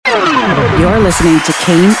You're listening to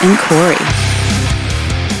Kane and Corey.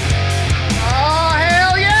 Oh,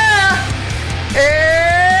 hell yeah!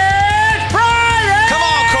 It's Friday! Come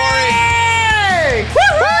on, Corey!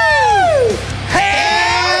 Woo-hoo!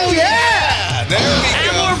 Hell yeah! There we go.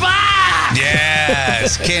 And we're back!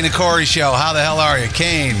 Yes, Kane and Corey show. How the hell are you?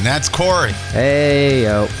 Kane, that's Corey. Hey,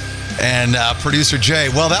 yo. And producer Jay.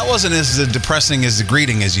 Well, that wasn't as depressing as the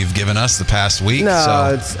greeting as you've given us the past week. No,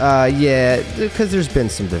 so. it's, yeah, because there's been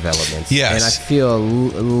some developments. Yes. And I feel a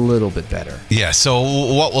little bit better. Yeah, so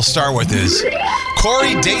what we'll start with is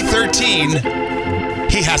Corey, day 13,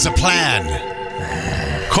 he has a plan.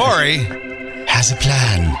 Corey has a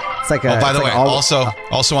plan. It's like by the like way,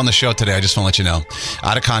 also on the show today, I just want to let you know,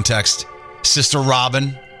 out of context, Sister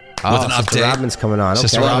Robin with an Sister update. Robin's coming on.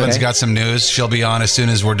 Sister Okay, Robin's okay. got some news. She'll be on as soon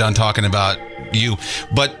as we're done talking about you.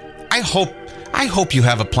 But I hope you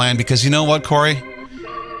have a plan, because you know what, Corey?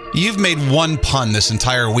 You've made one pun this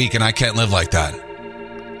entire week, and I can't live like that.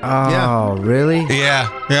 Oh, really?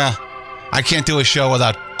 Yeah. I can't do a show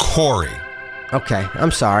without Corey. Okay,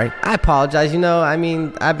 I'm sorry. I apologize. You know, I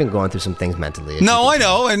mean, I've been going through some things mentally. No, I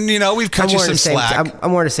know, and you know, we've cut you some slack.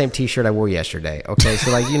 I'm wearing the same T-shirt I wore yesterday. Okay,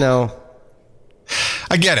 so like, you know.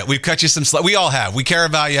 I get it. We've cut you some slack. We all have. We care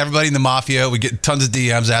about you. Everybody in the mafia. We get tons of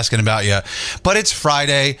DMs asking about you. But it's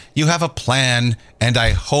Friday. You have a plan, and I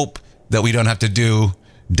hope that we don't have to do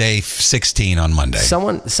day 16 on Monday.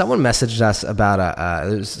 Someone messaged us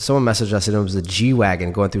about someone messaged us, and it was a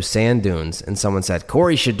G-Wagon going through sand dunes, and someone said,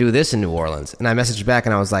 Corey should do this in New Orleans. And I messaged back,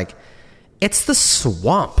 and I was like, it's the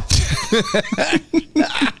swamp.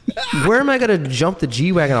 Where am I going to jump the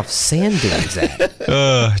G-Wagon off sand dunes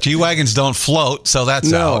at? G-Wagons don't float, so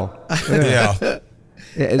that's out. Yeah.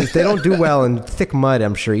 They don't do well in thick mud,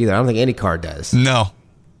 I'm sure, either. I don't think any car does. No.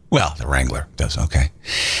 Well, the Wrangler does okay.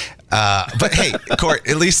 But hey, Corey,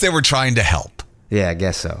 at least they were trying to help. Yeah, I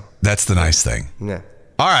guess so. That's the nice thing. Yeah.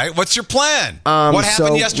 All right, what's your plan? What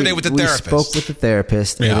happened yesterday with the therapist? We spoke with the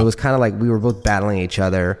therapist, and it was kind of like we were both battling each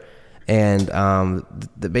other. And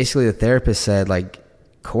basically the therapist said, like,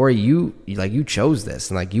 Corey, you chose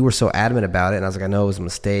this, and like you were so adamant about it. And I was like, I know it was a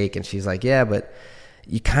mistake. And she's like, yeah, but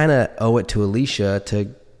you kind of owe it to Alicia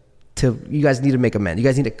to you guys need to make amends. You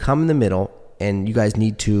guys need to come in the middle, and you guys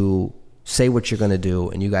need to say what you're going to do,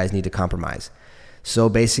 and you guys need to compromise. So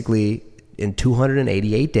basically, in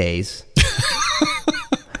 288 days.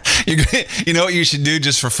 You know what you should do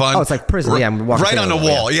just for fun? Oh, it's like prison. Yeah, I'm walking right on the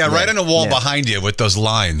wall. Yeah, right on the wall yeah. behind you with those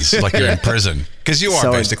lines, like you're in prison. Because you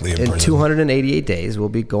are basically in prison. In 288 days, we'll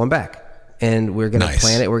be going back, and we're gonna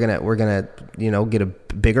plan it. We're gonna get a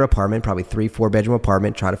bigger apartment, probably 3-4 bedroom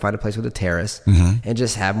apartment. Try to find a place with a terrace, and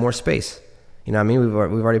just have more space. You know what I mean?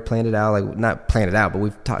 We've already planned it out. Like, not planned it out, but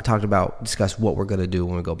we've discussed what we're gonna do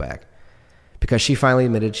when we go back. Because she finally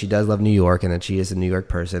admitted she does love New York, and that she is a New York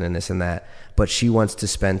person and this and that, but she wants to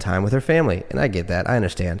spend time with her family, and I get that. I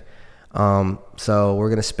understand. So we're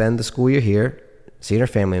going to spend the school year here, seeing her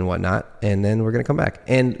family and whatnot, and then we're going to come back.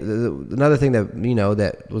 And another thing that, you know,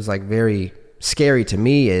 that was like very scary to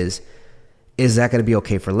me is that going to be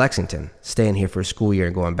okay for Lexington, staying here for a school year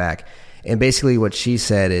and going back? And basically what she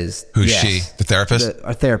said is... Who's she? The therapist?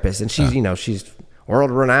 A therapist. And she's, you know, she's...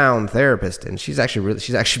 world-renowned therapist, and she's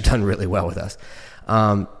actually done really well with us.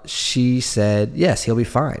 She said, yes, he'll be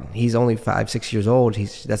fine. He's only 5-6 years old.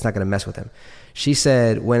 That's not going to mess with him. She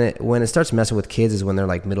said when it starts messing with kids is when they're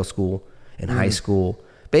like middle school and high school.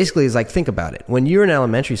 Basically, it's like, think about it. When you're in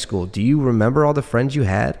elementary school, do you remember all the friends you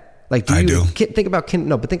had? Like, I do. Think about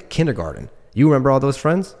think kindergarten. You remember all those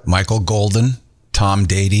friends? Michael Golden, Tom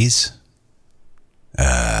Davies.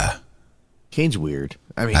 Kane's weird.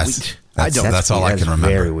 I mean, that's all I can remember.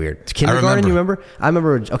 Very weird. Kindergarten, you remember? I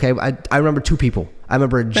remember. Okay, I remember two people. I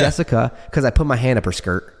remember Jessica because I put my hand up her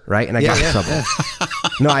skirt, right, and I got in trouble.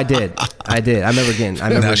 No, I did. I remember again.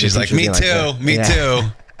 Now she's like, me too. Me too.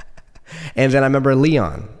 And then I remember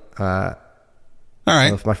Leon. All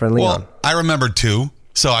right, my friend Leon. Well, I remembered too.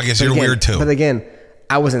 So I guess you're weird too. But again,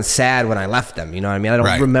 I wasn't sad when I left them. You know what I mean? I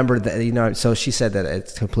don't remember that. You know, so she said that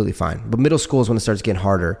it's completely fine. But middle school is when it starts getting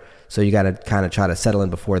harder. So you got to kind of try to settle in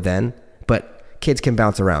before then. But kids can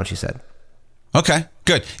bounce around, she said. Okay,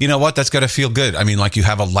 good. You know what? That's got to feel good. I mean, like you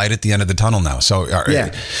have a light at the end of the tunnel now. So,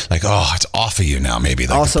 yeah. Like, it's off of you now, maybe.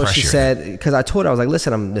 Like also, she said, because I told her, I was like,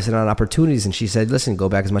 listen, I'm missing out on opportunities. And she said, listen, go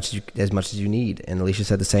back as much as you need. And Alicia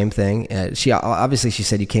said the same thing. She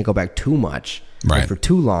said you can't go back too much, right, for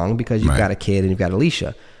too long because you've got a kid and you've got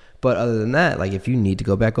Alicia. But other than that, like, if you need to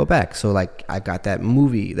go back, go back. So, like, I've got that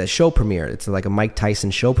movie, that show premiere. It's like a Mike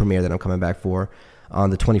Tyson show premiere that I'm coming back for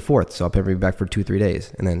on the 24th. So I'll probably be back for 2-3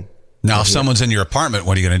 days. And then... Now, if someone's in your apartment,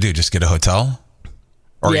 what are you going to do? Just get a hotel?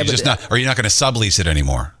 Or are you not going to sublease it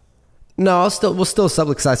anymore? No, we'll still sub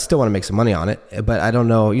because I still want to make some money on it. But I don't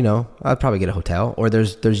know. I'd probably get a hotel, or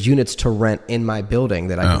there's units to rent in my building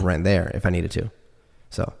that I can rent there if I needed to.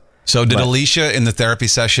 So did Alicia in the therapy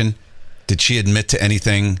session? Did she admit to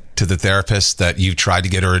anything to the therapist that you tried to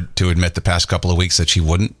get her to admit the past couple of weeks that she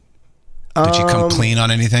wouldn't? Did she come clean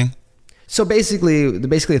on anything? So basically,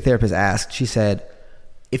 the therapist asked. She said,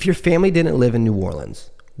 "If your family didn't live in New Orleans,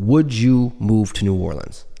 would you move to New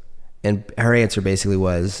Orleans?" And her answer basically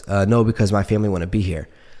was, "No, because my family want to be here."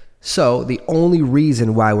 So the only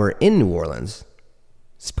reason why we're in New Orleans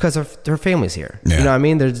is because her family's here. Yeah. You know what I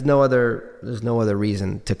mean? There's no other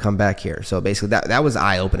reason to come back here. So basically, that was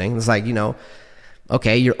eye opening. It's like,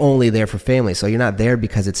 okay, you're only there for family, so you're not there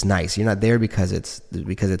because it's nice. You're not there because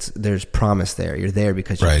there's promise there. You're there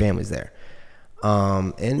because your family's there.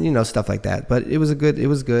 And stuff like that. But it was good.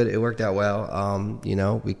 It worked out well.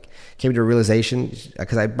 We came to a realization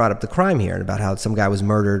because I brought up the crime here and about how some guy was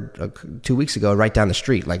murdered 2 weeks ago right down the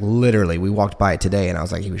street. Like literally, we walked by it today, and I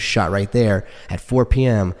was like, he was shot right there at 4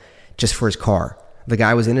 p.m. just for his car. The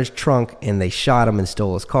guy was in his trunk, and they shot him and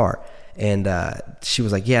stole his car. And she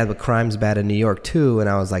was like, "Yeah, but crime's bad in New York too." And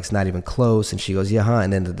I was like, "It's not even close." And she goes, "Yeah, huh?"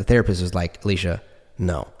 And then the therapist was like, "Alicia,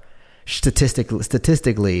 no.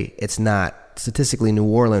 Statistically, it's not. Statistically, New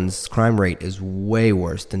Orleans' crime rate is way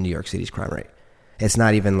worse than New York City's crime rate. It's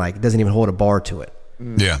not even like, it doesn't even hold a bar to it."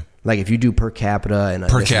 Yeah. Like if you do per capita and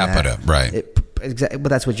right. But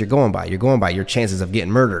that's what you're going by. You're going by your chances of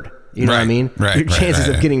getting murdered. You know what I mean? Right. Your chances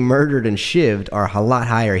of getting murdered and shivved are a lot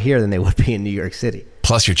higher here than they would be in New York City.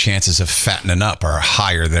 Plus, your chances of fattening up are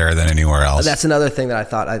higher there than anywhere else. That's another thing that I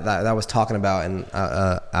thought I was talking about, and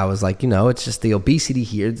I was like, it's just the obesity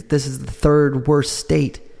here. This is the third worst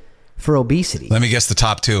state for obesity. Let me guess the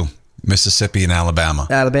top two: Mississippi and Alabama.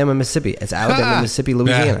 Alabama, Mississippi. It's Alabama, Mississippi,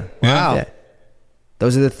 Louisiana. Yeah. Wow. Yeah.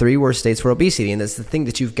 Those are the three worst states for obesity, and that's the thing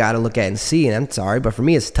that you've got to look at and see. And I'm sorry, but for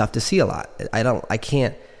me, it's tough to see a lot. I don't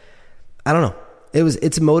know.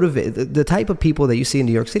 It's motivated. The type of people that you see in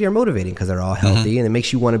New York City are motivating because they're all healthy, and it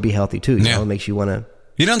makes you want to be healthy too. You know, it makes you want to.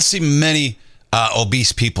 You don't see many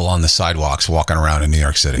obese people on the sidewalks walking around in New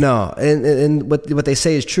York City. No, and what they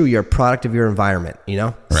say is true. You're a product of your environment.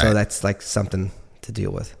 Right. So that's like something to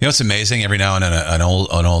deal with. It's amazing. Every now and then an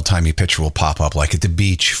old timey picture will pop up, like at the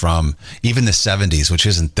beach from even the 70s, which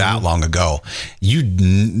isn't that long ago. You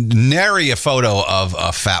nary a photo of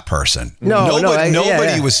a fat person.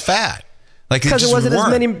 Nobody was fat. Like because it wasn't as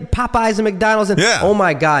many Popeyes and McDonald's. And oh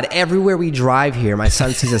my God, everywhere we drive here, my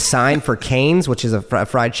son sees a sign for Cane's, which is a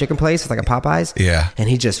fried chicken place. It's like a Popeyes. Yeah. And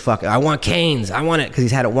he just I want Cane's. I want it because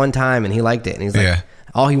he's had it one time and he liked it. And he's like,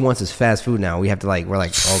 all he wants is fast food now. We have to we're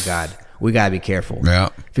like, oh God, we got to be careful. Yeah.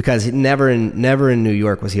 Because never in New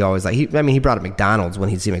York was he always like, he brought up McDonald's when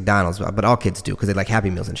he'd see McDonald's, but all kids do because they like Happy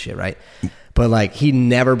Meals and shit, right? But like he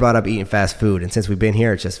never brought up eating fast food. And since we've been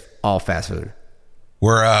here, it's just all fast food.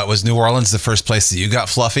 Was New Orleans the first place that you got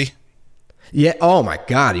fluffy? Yeah. Oh my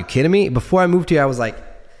God. Are you kidding me? Before I moved here, I was like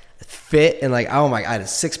fit and like, oh my, I had a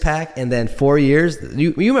 6-pack. And then 4 years,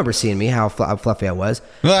 you remember seeing me, how fluffy I was.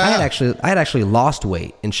 I had actually lost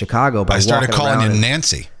weight in Chicago by I started calling you and,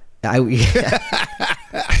 Nancy.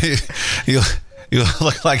 You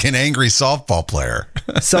look like an angry softball player.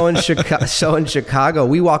 So in Chicago,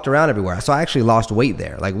 we walked around everywhere. So I actually lost weight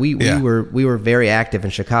there. Like we were very active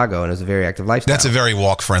in Chicago, and it was a very active lifestyle. That's a very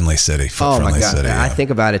walk-friendly city. Oh my God, city, I think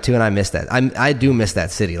about it too, and I miss that. I do miss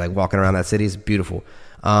that city. Like walking around that city is beautiful.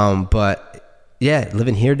 But yeah,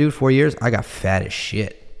 living here, dude, 4 years, I got fat as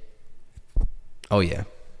shit. Oh yeah.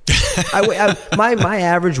 My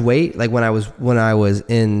average weight, like when I was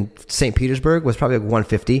in St. Petersburg, was probably like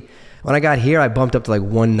 150. When I got here, I bumped up to like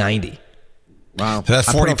 190. Wow, so that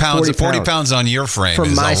 40 pounds on your frame for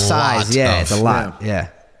is my size. It's a lot. Yeah,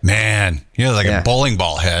 man, you have like a bowling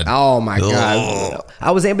ball head. Oh my God, I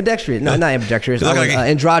was ambidextrous. No, not ambidextrous. I was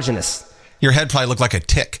androgynous. Your head probably looked like a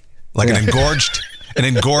tick, like an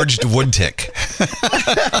engorged wood tick.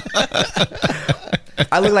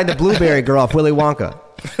 I look like the blueberry girl off Willy Wonka.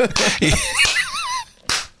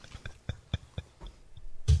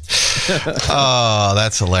 Oh,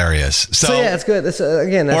 that's hilarious. So yeah, it's good.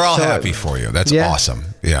 We're all happy for you. That's awesome.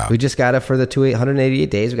 Yeah. We just got it for the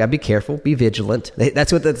 188 days. We got to be careful, be vigilant.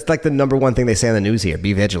 That's like the number one thing they say on the news here.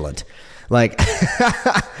 Be vigilant. Like,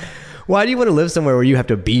 why do you want to live somewhere where you have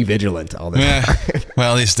to be vigilant all the time?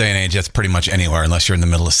 Well, this day and age, that's pretty much anywhere, unless you're in the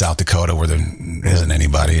middle of South Dakota where there isn't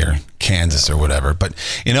anybody, or Kansas or whatever. But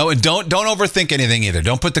and don't overthink anything either.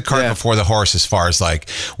 Don't put the cart before the horse. As far as like,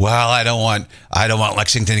 well, I don't want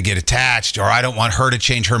Lexington to get attached, or I don't want her to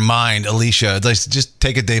change her mind. Alicia, just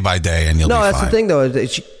take it day by day, and you'll be fine. No, that's the thing though.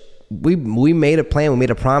 we made a plan. We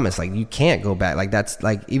made a promise. Like, you can't go back. Like, that's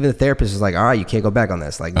like, even the therapist was like, all right, you can't go back on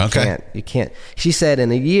this. Like, you can't. She said in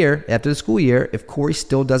a year, after the school year, if Corey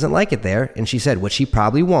still doesn't like it there, and she said, which he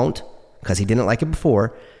probably won't, because he didn't like it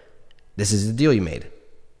before, this is the deal you made.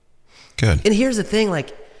 Good. And here's the thing,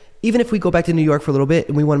 like, even if we go back to New York for a little bit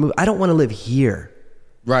and we want to move, I don't want to live here.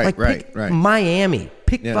 Right, like, right. Miami.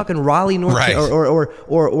 Pick fucking Raleigh, North Carolina,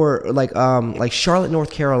 or like Charlotte,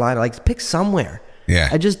 North Carolina. Like, pick somewhere. Yeah.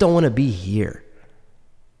 I just don't want to be here.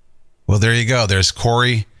 Well, there you go. There's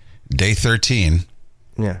Corey, day 13.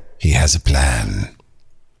 Yeah. He has a plan.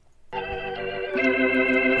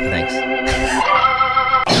 Thanks.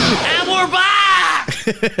 And we're back!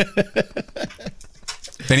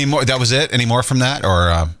 Any more? That was it? Any more from that?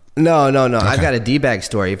 Or No. Okay. I've got a D-bag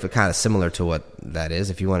story, if kind of similar to what that is.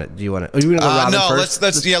 If you want to, do you want to? Are you going to go Robin first?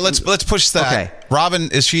 Let's push that. Okay. Robin,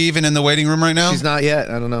 is she even in the waiting room right now? She's not yet.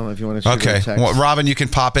 I don't know if you want to shoot her a Okay. text. Well, Robin, you can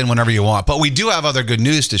pop in whenever you want. But we do have other good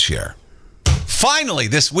news to share. Finally,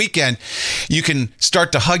 this weekend, you can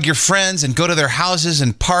start to hug your friends and go to their houses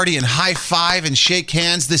and party and high five and shake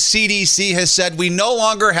hands. The CDC has said we no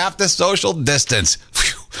longer have to social distance.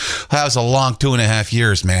 Whew. That was a long 2.5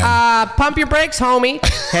 years, man. Pump your brakes, homie.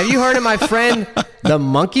 Have you heard of my friend, the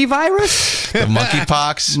monkey virus? The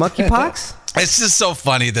monkeypox. Monkeypox? It's just so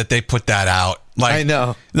funny that they put that out. Like, I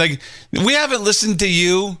know. Like, we haven't listened to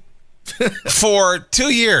you for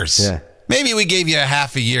 2 years. Yeah. Maybe we gave you a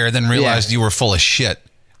half a year, then realized you were full of shit.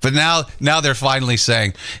 But now they're finally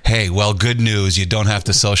saying, hey, well, good news. You don't have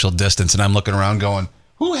to social distance. And I'm looking around going,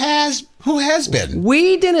 who has been?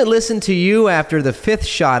 We didn't listen to you after the 5th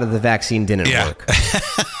shot of the vaccine didn't work.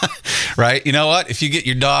 Right? You know what? If you get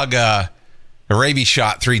your dog a rabies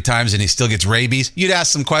shot 3 times and he still gets rabies, you'd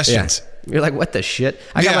ask some questions. Yeah. You're like, what the shit?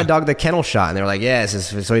 I got my dog the kennel shot, and they're like, yeah, this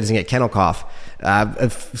is so he doesn't get kennel cough.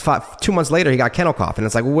 2 months later, he got kennel cough, and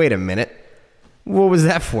it's like, wait a minute. What was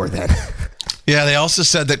that for then? Yeah, they also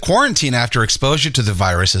said that quarantine after exposure to the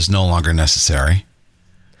virus is no longer necessary.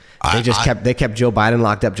 They kept Joe Biden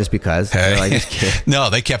locked up just because. Hey. Like, just kidding. No,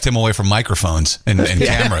 they kept him away from microphones and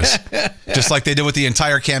cameras, just like they did with the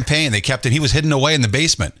entire campaign. They kept him. He was hidden away in the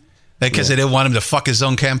basement because they didn't want him to fuck his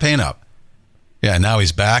own campaign up. Yeah, now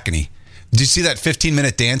he's back, and did you see that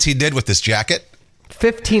 15-minute dance he did with this jacket?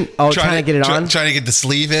 15. Oh, trying to get it on? Trying to get the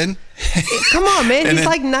sleeve in. Come on, man. He's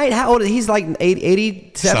like how old? He's like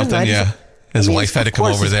 87, something, 90. yeah. His wife had to come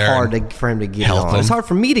over there. It's hard for him to get it on. It's hard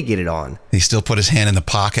for me to get it on. He still put his hand in the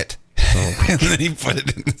pocket, and then he put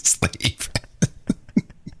it in the sleeve.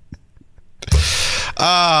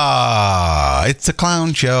 It's a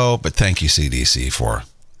clown show, but thank you, CDC, for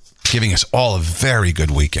giving us all a very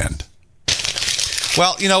good weekend.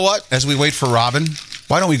 Well, you know what? As we wait for Robin,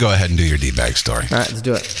 why don't we go ahead and do your D-bag story? All right, let's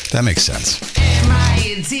do it. That makes sense. Am I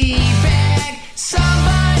a D-bag?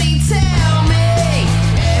 Somebody tell me.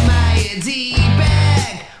 Am I a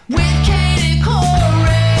D-bag with Kane and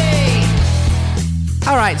Corey?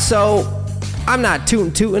 All right, so I'm not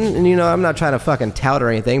tooting, and I'm not trying to fucking tout or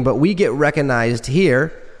anything, but we get recognized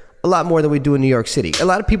here a lot more than we do in New York City. A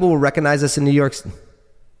lot of people will recognize us in New York.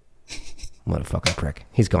 What a fucking prick.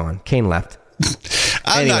 He's gone. Kane left.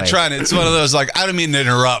 I'm not trying to. It's one of those, like, I don't mean to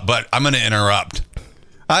interrupt, but I'm going to interrupt.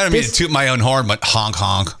 I don't mean to toot my own horn, but honk,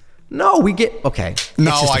 honk. No, we get, okay.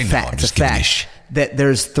 No, it's just I know. Fact. I'm it's just a fact that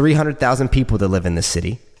there's 300,000 people that live in this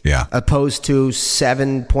city. Yeah. Opposed to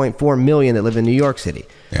 7.4 million that live in New York City.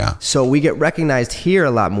 Yeah. So we get recognized here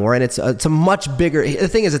a lot more, and it's a much bigger, the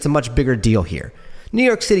thing is, it's a much bigger deal here. New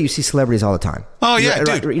York City, you see celebrities all the time. Oh, yeah,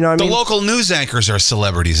 right, dude. You know what I mean? The local news anchors are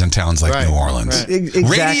celebrities in towns like New Orleans. Right.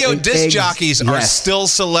 Radio disc jockeys are still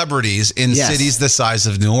celebrities in cities the size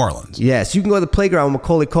of New Orleans. Yes, you can go to the playground with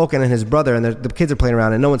Macaulay Culkin and his brother, and the kids are playing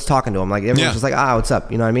around, and no one's talking to them. Like, everyone's just like, what's up?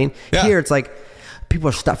 You know what I mean? Yeah. Here, it's like, people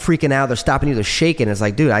are freaking out. They're stopping you. They're shaking. It's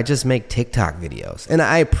like, dude, I just make TikTok videos. And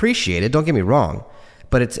I appreciate it. Don't get me wrong.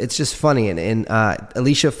 But it's just funny. And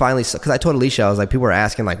Alicia finally, because I told Alicia, I was like, people were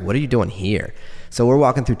asking, like, what are you doing here? So we're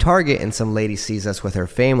walking through Target, and some lady sees us with her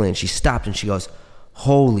family, and she stopped, and she goes,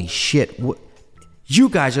 holy shit, you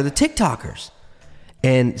guys are the TikTokers.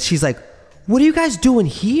 And she's like, what are you guys doing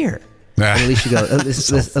here? And Alicia goes,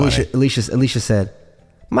 Alicia said,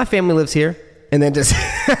 my family lives here. And then just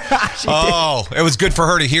it was good for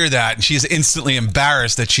her to hear that, and she's instantly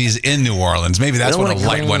embarrassed that she's in New Orleans. Maybe that's when the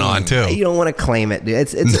light went on too. You don't want to claim it, dude.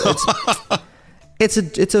 It's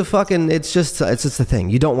just a thing.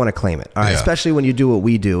 You don't want to claim it, all right? Especially when you do what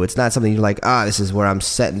we do. It's not something you're like, this is where I'm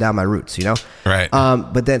setting down my roots, you know? Right.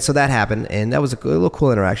 But then so that happened, and that was a little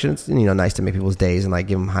cool interaction. It's nice to make people's days and like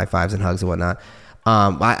give them high fives and hugs and whatnot.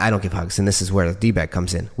 I don't give hugs, and this is where the D-bag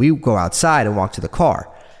comes in. We go outside and walk to the car.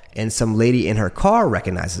 and some lady in her car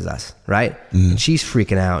recognizes us, right? And she's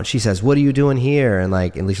freaking out. And she says, "What are you doing here?" And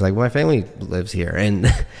Alicia's like, "Well, my family lives here." And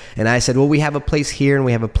I said, "Well, we have a place here and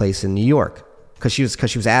we have a place in New York." Because she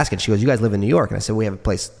was asking. She goes, "You guys live in New York?" And I said, "We have a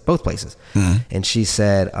place, both places." And she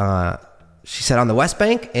said, "On the West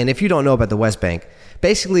Bank." And if you don't know about the West Bank,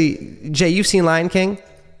 basically, Jay, you've seen Lion King?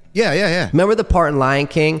 Yeah. Remember the part in Lion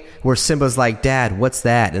King where Simba's like, "Dad, what's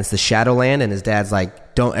that?" And it's the Shadowland, and his dad's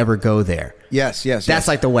like, "Don't ever go there." Yes. That's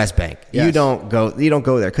like the West Bank. Yes. You don't go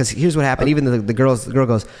there because here's what happened. Even the girl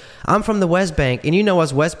goes, "I'm from the West Bank," and you know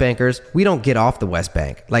us West Bankers, we don't get off the West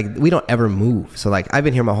Bank. Like we don't ever move. So like I've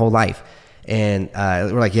been here my whole life, and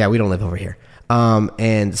we're like, "Yeah, we don't live over here."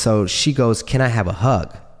 And so she goes, "Can I have a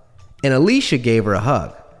hug?" And Alicia gave her a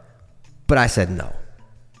hug, but I said no.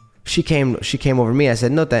 She came over to me. I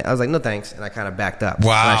said no, I was like, "No thanks," and I kind of backed up.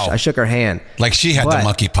 Wow. I shook her hand Like she had the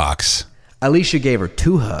monkeypox. Alicia gave her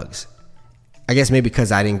 2 hugs. I guess maybe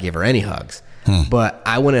because I didn't give her any hugs. But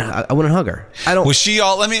I wouldn't hug her. I don't. Was she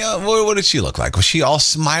all? What did she look like? Was she all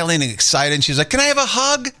smiling and excited? And she's like, "Can I have a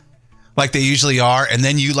hug?" Like they usually are. And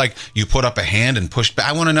then you put up a hand and pushed back.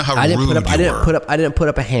 I want to know how rude you were. I didn't put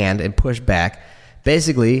up a hand and push back.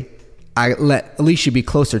 Basically, I let Alicia be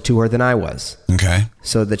closer to her than I was. Okay.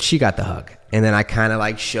 So that she got the hug. And then I kind of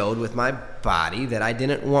like showed with my body that I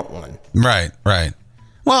didn't want one. Right.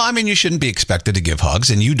 Well, I mean, you shouldn't be expected to give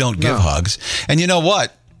hugs, and you don't give hugs. And you know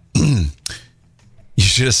what? You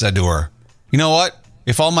should have said to her, "You know what?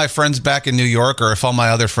 If all my friends back in New York, or if all my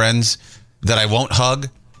other friends that I won't hug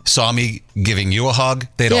saw me giving you a hug,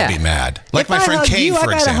 they'd all be mad." Like if my friend Kane,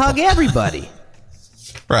 for example. I gotta hug everybody.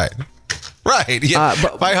 Right. Yeah.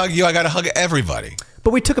 But if I hug you, I got to hug everybody. But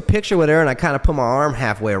we took a picture with her, and I kind of put my arm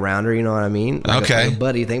halfway around her. You know what I mean? Like okay. a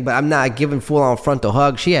buddy thing. But I'm not giving full on frontal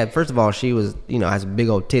hug. First of all, she was, has big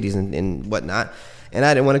old titties and whatnot, and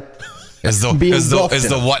I didn't want to. Is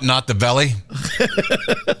the what not the belly?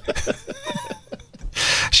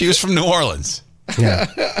 She was from New Orleans. Yeah.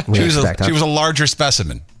 She was a larger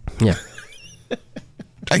specimen. Yeah.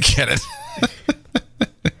 I get it.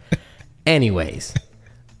 Anyways.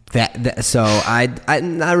 So I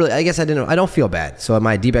not really. I guess I don't feel bad. So am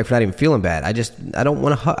I D-bag for not even feeling bad? I don't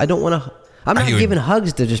want to. I'm not giving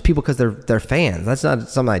hugs to just people because they're fans. That's not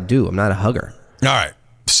something I do. I'm not a hugger. All right.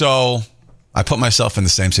 So I put myself in the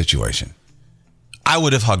same situation. I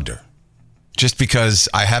would have hugged her, just because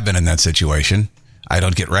I have been in that situation. I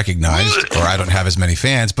don't get recognized, or I don't have as many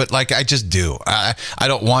fans, but like I just do. I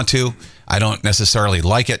don't want to. I don't necessarily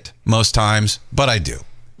like it most times, but I do.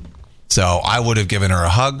 So I would have given her a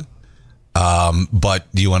hug, but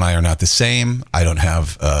you and I are not the same. I don't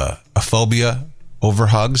have a phobia over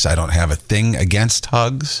hugs. I don't have a thing against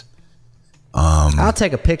hugs. I'll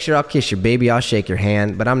take a picture. I'll kiss your baby. I'll shake your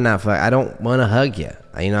hand, but I don't want to hug you.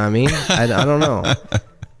 You know what I mean? I don't know.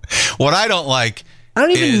 What I don't like. I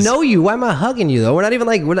don't even know you. Why am I hugging you though? We're not even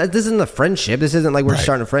like this isn't a friendship. This isn't like we're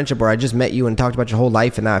starting a friendship where I just met you and talked about your whole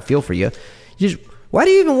life and now I feel for you. Why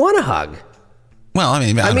do you even want to hug? Well, I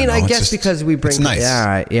mean, I guess because we bring. It's nice. Yeah, all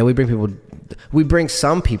right. Yeah, we bring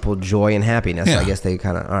some people joy and happiness. Yeah. I guess they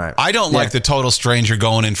kind of. All right. I don't like the total stranger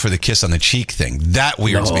going in for the kiss on the cheek thing. That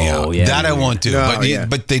weirds me out. Yeah, that I won't do. No,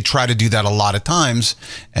 but they try to do that a lot of times,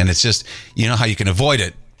 and it's just how you can avoid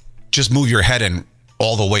it. Just move your head in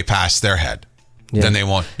all the way past their head. Yeah. Then they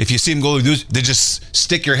won't. If you see them go, they just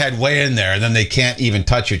stick your head way in there, and then they can't even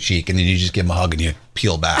touch your cheek, and then you just give them a hug and you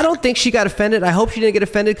peel back. I don't think she got offended. I hope she didn't get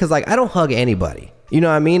offended because, I don't hug anybody. You know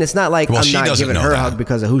what I mean? It's not like I'm not giving her a hug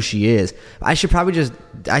because of who she is. I should probably just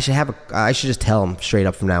tell them straight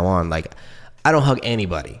up from now on. Like, I don't hug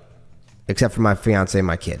anybody except for my fiance and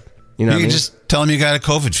my kid. You know what I mean? You just tell them you got a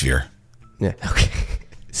COVID fear. Yeah. Okay.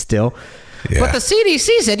 Still. Yeah. But the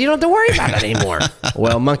CDC said you don't have to worry about it anymore.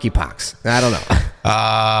 Well, monkeypox. I don't know.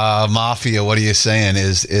 Mafia, what are you saying?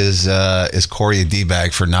 Is Corey a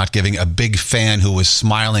D-bag for not giving a big fan who was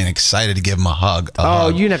smiling, excited to give him a hug?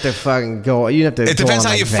 You'd have to fucking go. You'd have to. It depends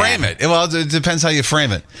how you frame it. Well, it depends how you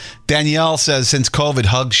frame it. Danielle says, since COVID,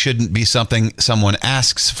 hugs shouldn't be something someone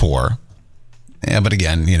asks for. Yeah, but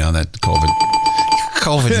again, that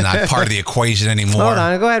COVID's not part of the equation anymore. Hold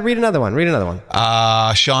on. Go ahead. Read another one.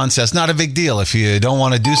 Sean says, not a big deal. If you don't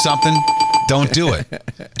want to do something, don't do it.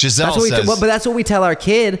 Giselle says... But that's what we tell our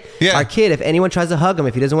kid. Yeah. Our kid, if anyone tries to hug him,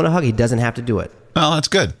 if he doesn't want to hug, he doesn't have to do it. Well, that's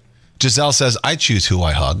good. Giselle says, I choose who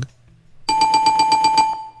I hug.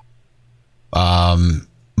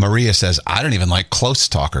 Maria says, I don't even like close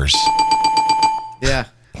talkers. Yeah.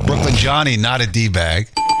 Brooklyn Johnny, not a D-bag.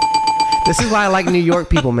 This is why I like New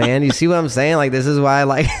York people, man. You see what I'm saying? Like, this is why I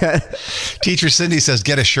like... Teacher Cindy says,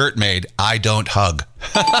 get a shirt made. I don't hug.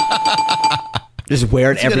 Just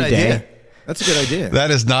wear it every day. That's a good idea.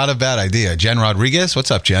 That is not a bad idea. Jen Rodriguez,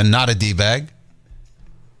 what's up, Jen? Not a D-bag.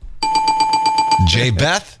 Jay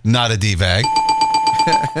Beth, not a D-bag.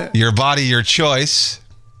 Your body, your choice.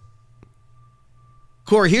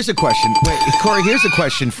 Corey, here's a question. Wait, Corey, here's a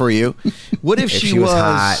question for you. What if, If she was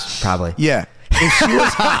hot, probably. Yeah. If she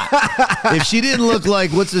was hot, if she didn't look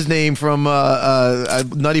like what's his name from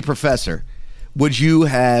Nutty Professor, would you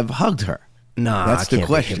have hugged her? No, That's I the can't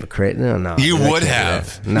question. Be a hypocrite. No. You I would can't do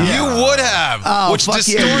have. that. No. You would have. Oh, which fuck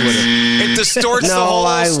distorts, yeah, you would've. it distorts the No, whole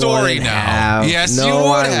I story wouldn't now. have. Yes, no, you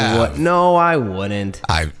would I have. No, I wouldn't.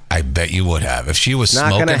 I bet you would have. If she was Not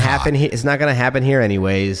smoking gonna happen. hot. It's not gonna happen here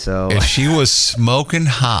anyways. So If she was smoking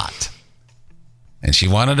hot and she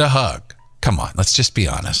wanted a hug, come on, let's just be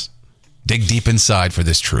honest. Dig deep inside for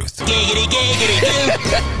this truth.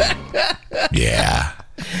 Yeah.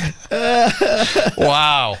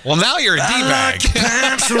 Wow. Well, now you're a D-bag.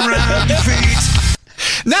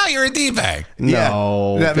 Now you're a D-bag.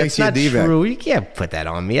 no, that makes that's you a not D-bag. true. You can't put that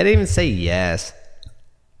on me. I didn't even say yes.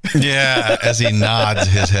 Yeah, as he nods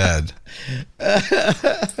his head.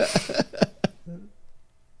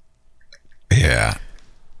 Yeah.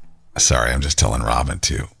 Sorry, I'm just telling Robin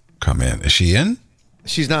to come in. Is she in?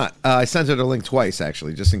 She's not. I sent her the link twice,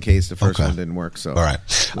 actually, just in case the first Okay. one didn't work. So, All right.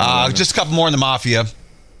 Just a couple more in the Mafia.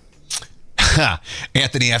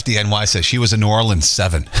 Anthony FDNY says she was a New Orleans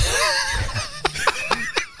 7.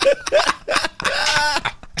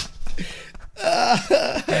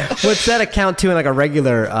 What's that account to in like a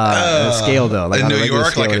regular scale though? Like in on a New regular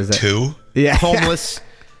York, scale, like or a is that- 2. Yeah, homeless.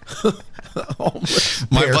 Homeless.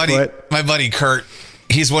 My Barefoot. buddy Kurt,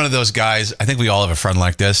 he's one of those guys. I think we all have a friend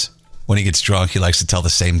like this. When he gets drunk, he likes to tell the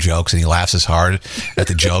same jokes, and he laughs as hard at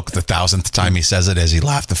the joke the 1,000th time he says it as he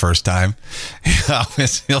laughed the first time.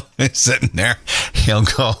 He'll be sitting there. He'll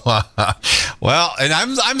go, well, and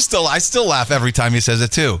I still laugh every time he says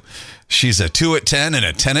it too. She's a 2 at 10 and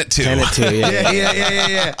a 10 at 2. 10 at 2. Yeah.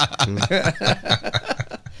 Yeah.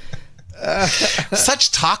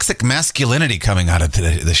 Such toxic masculinity coming out of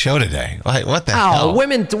the show today. Like, what the hell? Oh,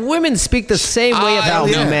 women speak the same way about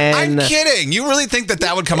I know. men. I'm kidding. You really think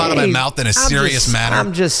that would come out of my Hey, mouth in a I'm serious just- manner?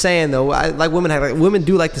 I'm just saying though, women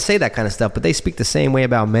do like to say that kind of stuff, but they speak the same way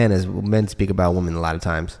about men as men speak about women a lot of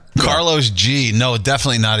times. Carlos G, no,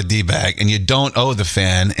 definitely not a D-bag, and you don't owe the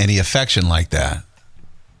fan any affection like that.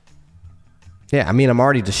 Yeah, I mean, I'm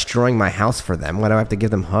already destroying my house for them. Why do I have to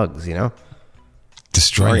give them hugs? You know?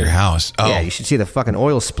 Destroy your house. Oh, Yeah, you should see the fucking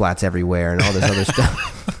oil splats everywhere and all this other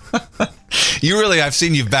stuff. you really, I've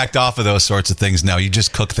seen you've backed off of those sorts of things now. You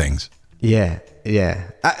just cook things. Yeah.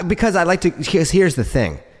 Because I like to. Here's the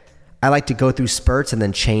thing. I like to go through spurts and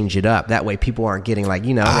then change it up. That way, people aren't getting like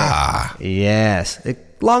yes,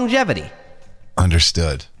 longevity.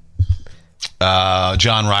 Understood.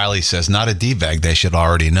 John Riley says, not a D-bag. They should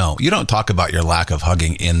already know. You don't talk about your lack of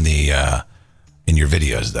hugging in your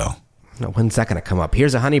videos, though. No, when's that going to come up?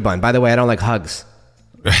 Here's a honey bun. By the way, I don't like hugs.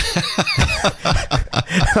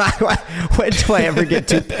 When do I ever get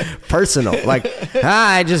too personal? Like,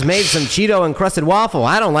 I just made some Cheeto encrusted waffle.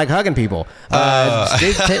 I don't like hugging people.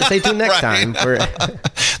 Stay tuned next time. For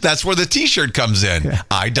That's where the T-shirt comes in. Yeah.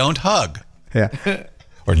 I don't hug. Yeah.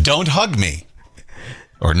 Or don't hug me.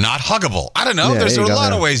 Or not huggable. I don't know. Yeah, There's a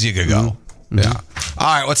lot of ways you could go. Mm-hmm. Yeah.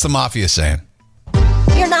 All right. What's the Mafia saying?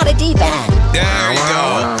 You're not a D-bag. There you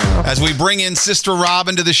go. As we bring in Sister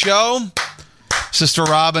Robin to the show. Sister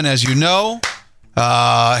Robin, as you know,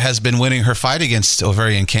 has been winning her fight against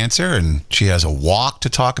ovarian cancer, and she has a walk to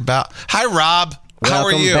talk about. Hi, Rob. How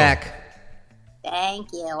are you? Welcome back. Thank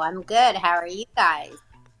you. I'm good. How are you guys?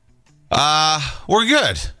 We're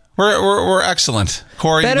good. We're excellent.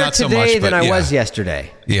 Corey, Better not so today much, than but I yeah. was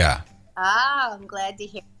yesterday. Yeah. Oh, I'm glad to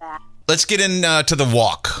hear that. Let's get into the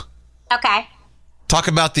walk. Okay. Talk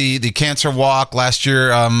about the cancer walk last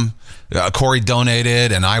year. Corey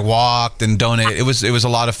donated, and I walked and donated. It was a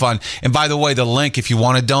lot of fun. And by the way, the link, if you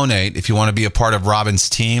want to donate, if you want to be a part of Robin's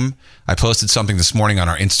team, I posted something this morning on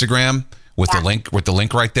our Instagram with the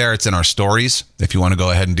link right there. It's in our stories. If you want to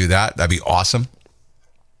go ahead and do that, that'd be awesome.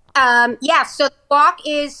 So the walk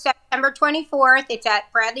is September 24th. It's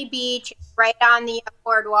at Bradley Beach, right on the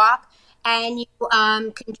boardwalk. And you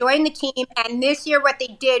can join the team. And this year what they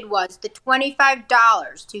did was the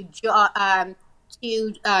 $25 to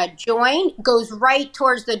join goes right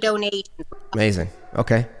towards the donation. Amazing.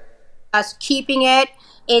 Okay. Us keeping it,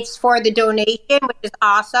 it's for the donation, which is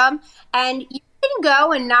awesome. And you can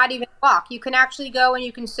go and not even walk. You can actually go and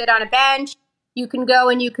you can sit on a bench. You can go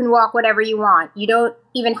and you can walk whatever you want. You don't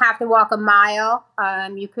even have to walk a mile.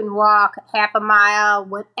 You can walk half a mile,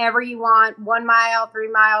 whatever you want, 1 mile, 3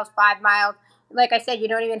 miles, 5 miles. Like I said, you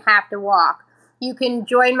don't even have to walk. you can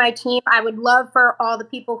join my team. I would love for all the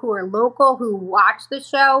people who are local who watch the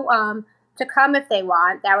show to come if they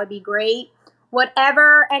want. That would be great.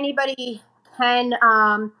 Whatever anybody can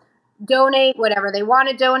donate, whatever they want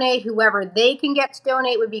to donate, whoever they can get to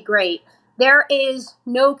donate would be great. There is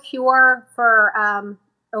no cure for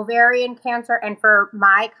ovarian cancer and for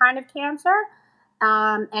my kind of cancer.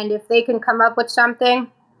 And if they can come up with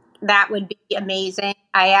something, that would be amazing.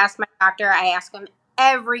 I asked my doctor, I ask him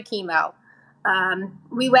every chemo.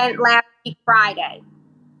 We went last week Friday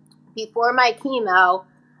before my chemo,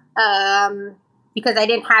 because I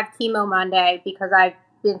didn't have chemo Monday because I've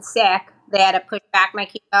been sick. They had to push back my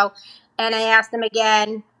chemo. And I asked them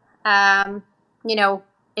again,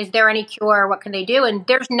 is there any cure? What can they do? And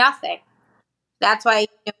there's nothing. That's why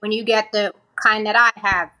when you get the kind that I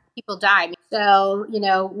have, people die. So,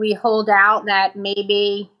 we hold out that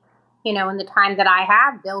maybe, in the time that I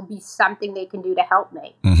have, there'll be something they can do to help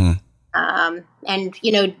me. Mm-hmm. And,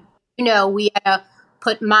 we had to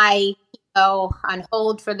put my chemo on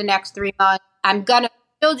hold for the next 3 months. I'm going to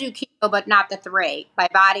still do chemo, but not the 3. My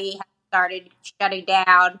body has started shutting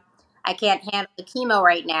down. I can't handle the chemo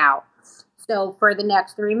right now. So for the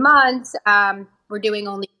next 3 months, we're doing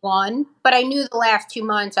only 1. But I knew the last 2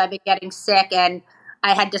 months I've been getting sick, and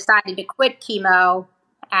I had decided to quit chemo.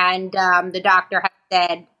 And the doctor had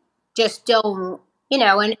said, just don't,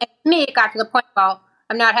 and to me, it got to the point, well,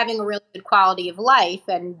 I'm not having a really good quality of life.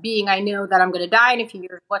 And I know that I'm going to die in a few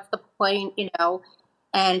years. What's the point,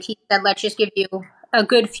 And he said, let's just give you a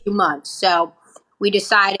good few months. So we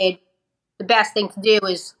decided the best thing to do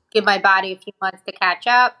is give my body a few months to catch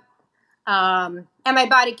up. And my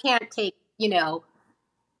body can't take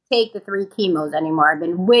the 3 chemos anymore. I've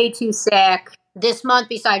been way too sick. This month,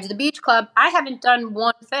 besides the beach club, I haven't done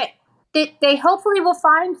one thing. They hopefully will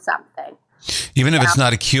find something. Even if it's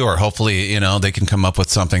not a cure, hopefully, they can come up with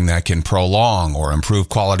something that can prolong or improve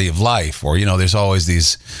quality of life. Or, there's always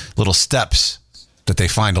these little steps that they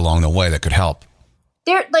find along the way that could help.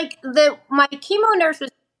 My chemo nurse was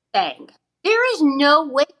saying, there is no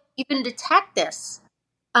way to even detect this.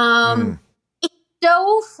 It's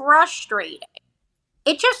so frustrating.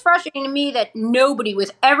 It's just frustrating to me that nobody,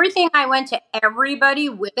 with everything I went to everybody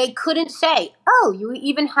with, they couldn't say, oh, you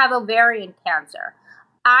even have ovarian cancer.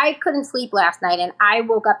 I couldn't sleep last night, and I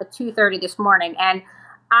woke up at 2:30 this morning, and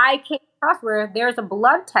I came across where there's a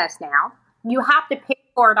blood test now. You have to pay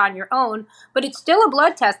for it on your own, but it's still a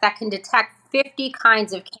blood test that can detect 50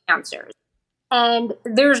 kinds of cancers. And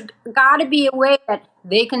there's got to be a way that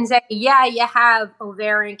they can say, yeah, you have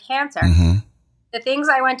ovarian cancer. Mm-hmm. The things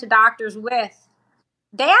I went to doctors with,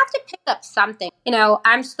 they have to pick up something.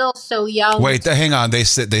 I'm still so young. Wait, hang on. They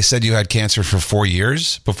said you had cancer for 4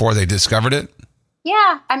 years before they discovered it?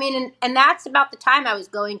 Yeah. I mean, and that's about the time I was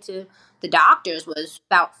going to the doctors, was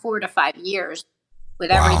about 4 to 5 years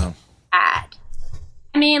with everything I had.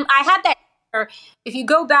 I mean, I had that, if you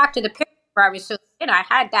go back to the picture where I was so thin, I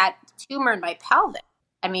had that tumor in my pelvis.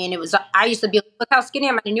 I mean, I used to be, look how skinny I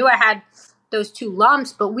am. I knew I had those 2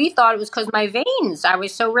 lumps, but we thought it was because my veins, I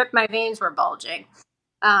was so ripped, my veins were bulging.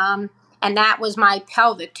 And that was my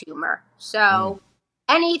pelvic tumor. So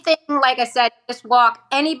anything, like I said, just walk.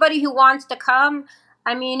 Anybody who wants to come,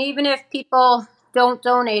 I mean, even if people don't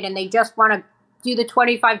donate and they just want to do the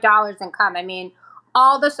 $25 and come, I mean,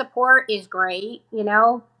 all the support is great,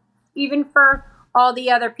 even for all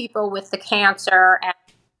the other people with the cancer. And,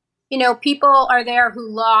 people are there who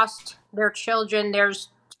lost their children. There's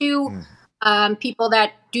 2 people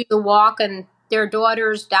that do the walk, and their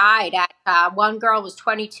daughters died at, one girl was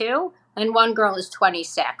 22 and one girl is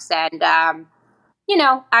 26. And,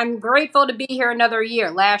 I'm grateful to be here another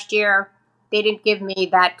year. Last year, they didn't give me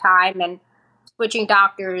that time, and switching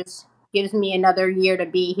doctors gives me another year to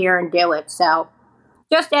be here and do it. So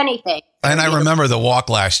just anything. And I remember the walk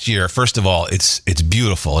last year. First of all, it's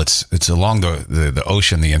beautiful. It's along the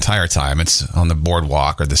ocean the entire time. It's on the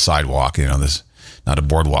boardwalk or the sidewalk. There's not a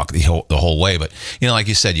boardwalk the whole way, but like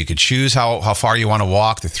you said, you could choose how far you want to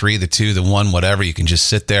walk, the 3, the 2, the 1, whatever. You can just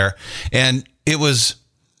sit there, and it was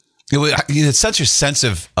such a sense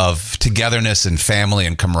of togetherness and family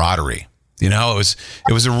and camaraderie.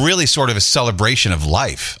 It was a really sort of a celebration of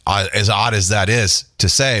life, as odd as that is to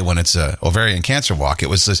say when it's a ovarian cancer walk. It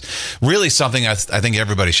was just really something I think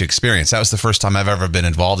everybody should experience. That was the first time I've ever been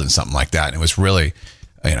involved in something like that. And it was really,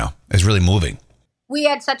 it was really moving. We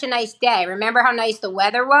had such a nice day. Remember how nice the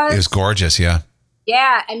weather was? It was gorgeous, yeah.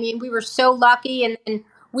 Yeah, I mean, we were so lucky. And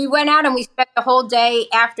we went out and we spent the whole day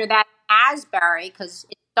after that in Asbury because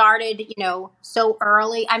it started, so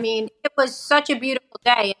early. I mean, it was such a beautiful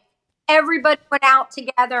day. Everybody went out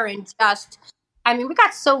together and we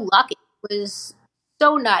got so lucky. It was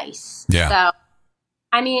so nice. Yeah. So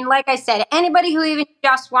I mean, like I said, anybody who even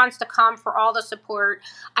just wants to come for all the support.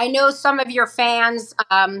 I know some of your fans,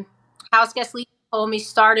 House Guest Lisa told me,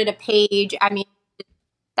 started a page. I mean,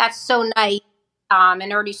 that's so nice,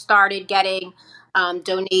 and already started getting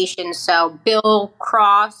donations. So Bill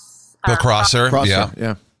Cross. Bill Crosser. Yeah.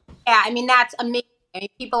 Yeah. Yeah, I mean, that's amazing. I mean,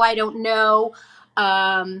 people I don't know.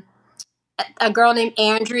 A girl named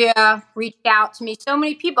Andrea reached out to me. So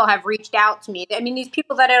many people have reached out to me. I mean, these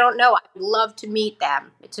people that I don't know, I'd love to meet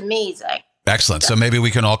them. It's amazing. Excellent. So maybe we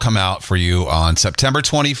can all come out for you on September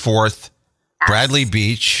 24th, Bradley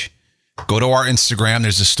Beach. Go to our Instagram.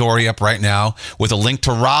 There's a story up right now with a link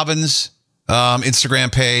to Robin's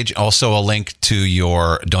Instagram page, also a link to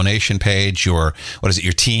your donation page, your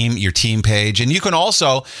team page. And you can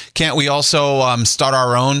also, can't we also start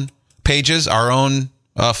our own pages, our own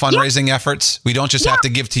fundraising efforts? We don't just have to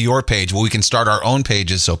give to your page. Well, we can start our own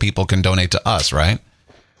pages so people can donate to us, right?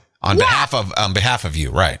 On behalf of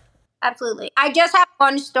you, right? Absolutely. I just have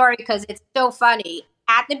one story because it's so funny.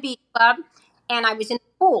 At the beach club, and I was in the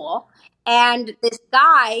pool, and this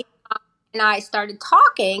guy and I started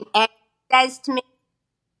talking, and he says to me,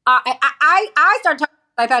 I started talking.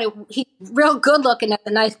 I thought he's real good looking, at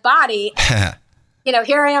the nice body. You know,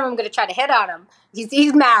 here I am. I'm going to try to hit on him.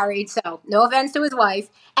 He's married, so no offense to his wife.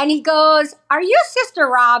 And he goes, "Are you Sister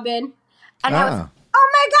Robin?" And I was, "Oh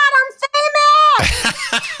my God, I'm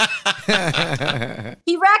famous!"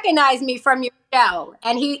 He recognized me from your show,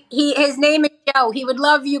 and his name is Joe. He would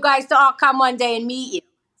love you guys to all come one day and meet you.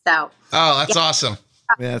 So, that's awesome.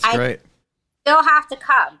 Yeah, that's great. Still have to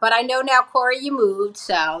come, but I know now, Corey, you moved,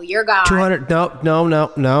 so you're gone. 200.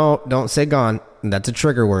 No. Don't say gone. That's a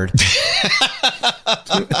trigger word.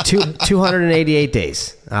 288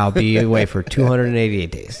 days. I'll be away for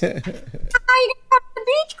 288 days. How are you gonna come to the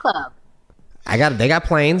beach club? They got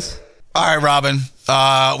planes. All right, Robin.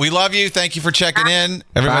 We love you. Thank you for checking in.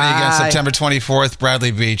 Everybody, again, September 24th,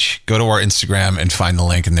 Bradley Beach. Go to our Instagram and find the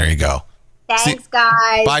link, and there you go. Thanks,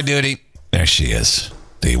 guys. Bye, Duty. There she is.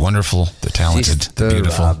 The wonderful, the talented, the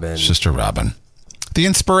beautiful Robin. Sister Robin. The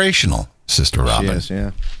inspirational Sister Robin. She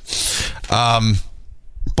is, yeah.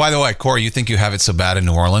 By the way, Corey, you think you have it so bad in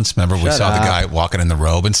New Orleans? Remember we saw the guy walking in the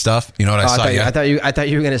robe and stuff? You know what I saw? I thought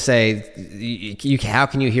you were going to say, how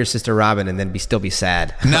can you hear Sister Robin and then still be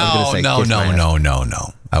sad? No.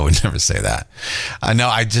 I would never say that. No,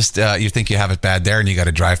 I just, you think you have it bad there and you got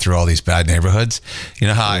to drive through all these bad neighborhoods. You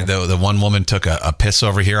know how the one woman took a piss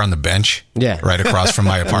over here on the bench? Yeah. Right across from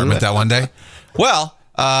my apartment that one day? Well,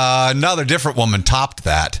 another different woman topped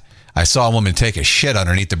that. I saw a woman take a shit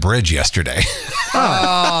underneath the bridge yesterday.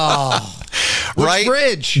 Oh. Right? Which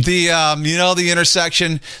bridge? The the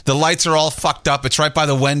intersection. The lights are all fucked up. It's right by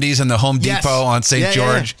the Wendy's and the Home Depot on St.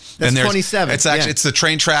 George. That's and 27. It's actually it's the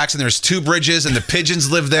train tracks, and there's two bridges, and the pigeons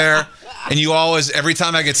live there. And you always, every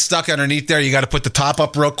time I get stuck underneath there, you got to put the top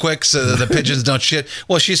up real quick so that the pigeons don't shit.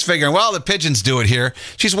 Well, she's figuring, well, the pigeons do it here.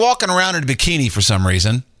 She's walking around in a bikini for some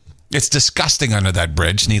reason. It's disgusting under that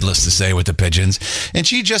bridge, needless to say, with the pigeons. And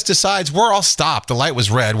she just decides, we're all stopped. The light was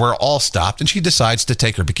red. We're all stopped. And she decides to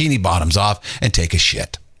take her bikini bottoms off and take a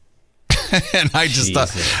shit. And I just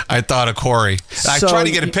thought of Corey. I tried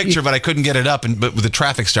to get a picture, but I couldn't get it up. But the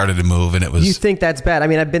traffic started to move, and it was... You think that's bad? I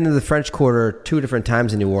mean, I've been to the French Quarter 2 different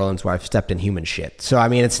times in New Orleans where I've stepped in human shit. So, I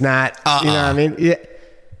mean, it's not... You know what I mean? Yeah.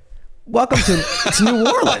 Welcome to New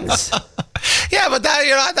Orleans. Yeah, but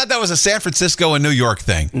I thought that was a San Francisco and New York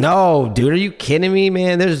thing. No, dude, are you kidding me,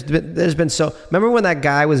 man? There's been so. Remember when that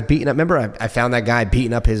guy was beating up? Remember I found that guy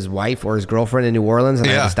beating up his wife or his girlfriend in New Orleans, and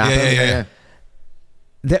I had to stop him. Yeah.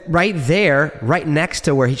 That right there, right next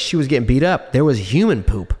to where she was getting beat up, there was human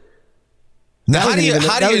poop. Now, how do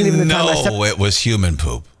you know it was human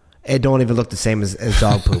poop? It don't even look the same as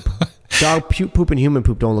dog poop. Dog poop and human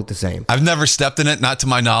poop don't look the same. I've never stepped in it, not to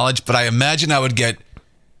my knowledge, but I imagine I would get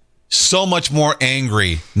so much more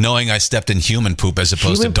angry knowing I stepped in human poop as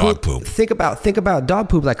opposed to dog poop. Think about dog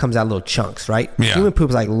poop that comes out in little chunks, right? Yeah. Human poop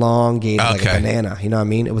is like elongated, like a banana. You know what I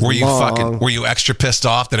mean? It was Were you extra pissed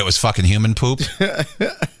off that it was fucking human poop?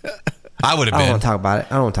 I would have been. I don't want to talk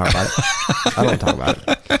about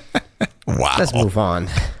it. Wow. Let's move on.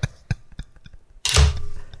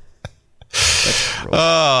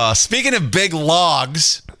 Speaking of big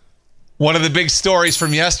logs, one of the big stories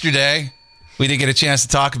from yesterday, we didn't get a chance to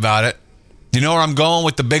talk about it. Do you know where I'm going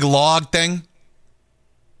with the big log thing?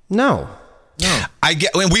 No.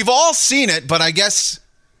 We've all seen it, but I guess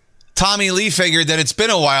Tommy Lee figured that it's been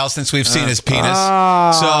a while since we've seen his penis.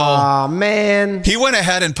 Oh, man. He went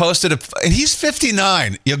ahead and posted and he's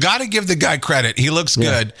 59. You got to give the guy credit. He looks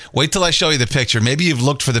good. Wait till I show you the picture. Maybe you've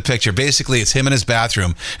looked for the picture. Basically, it's him in his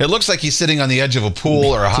bathroom. It looks like he's sitting on the edge of a pool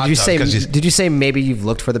or a hot tub. Did you say maybe you've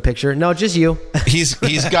looked for the picture? No, just you. He's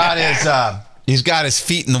got his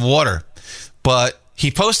feet in the water, but he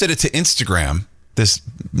posted it to Instagram, this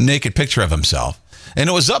naked picture of himself. And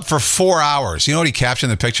it was up for 4 hours. You know what he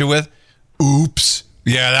captioned the picture with? Oops.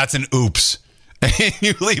 Yeah, that's an oops. And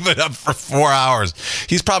you leave it up for 4 hours.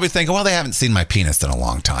 He's probably thinking, well, they haven't seen my penis in a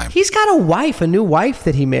long time. He's got a new wife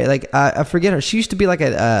that he made. Like, I forget her. She used to be like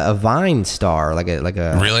a Vine star. Like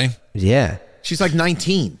a. Really? Yeah. She's like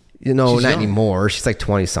 19. You know, She's not young. anymore. She's like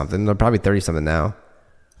 20-something. They're probably 30-something now.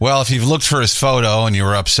 Well, if you've looked for his photo and you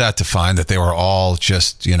were upset to find that they were all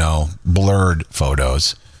just, blurred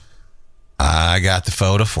photos, I got the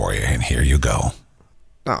photo for you, and here you go.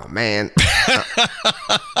 Oh, man.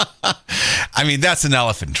 I mean, that's an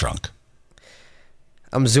elephant trunk.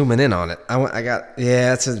 I'm zooming in on it.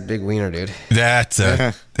 That's a big wiener, dude. That's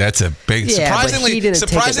a big, Yeah, but he didn't take it.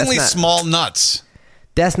 surprisingly That's not- small nuts.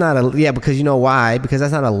 That's not because you know why? Because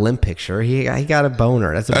that's not a limp picture. He got a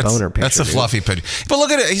boner. That's a boner picture. That's a dude. fluffy picture. But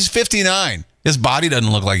look at it. He's 59. His body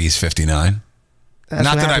doesn't look like he's 59. That's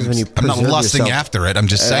Not what that happens when you I'm not preserve lusting yourself. after it. I'm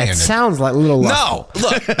just saying It it. sounds like a little No,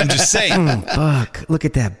 look, I'm just saying. Fuck, look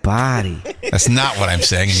at that body. That's not what I'm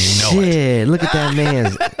saying, and you know it. Shit, look at that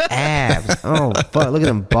man's abs. Oh, fuck, look at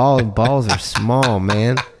them balls. Balls are small,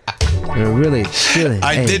 man. They're really.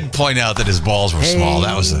 I did point out that his balls were small.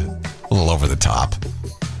 That was a little over the top.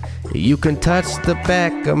 You can touch the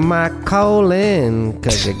back of my colon,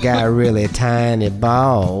 cause you got really tiny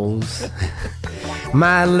balls.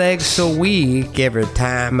 My legs so weak, every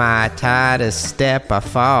time I try to step, I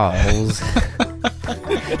falls.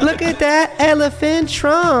 Look at that elephant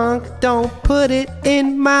trunk, don't put it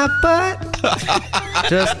in my butt.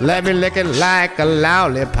 Just let me lick it like a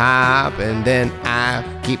lollipop, and then I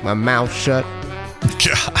keep my mouth shut.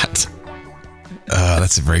 God.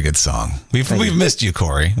 That's a very good song. We've missed you,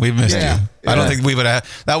 Corey. We've missed you. I don't think we would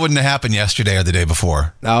have. That wouldn't have happened yesterday or the day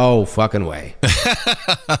before. No fucking way.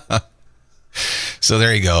 So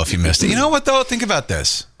there you go if you missed it. You know what, though? Think about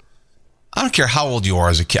this. I don't care how old you are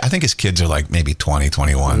as a kid. I think his kids are like maybe 20,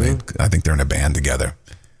 21. I think they're in a band together.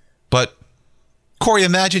 But, Corey,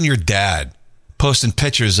 imagine your dad posting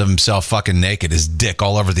pictures of himself fucking naked, his dick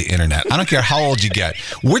all over the internet. I don't care how old you get.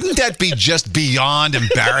 Wouldn't that be just beyond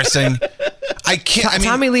embarrassing? I can't. I mean,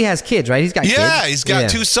 Tommy Lee has kids, right? He's got kids. yeah, he's got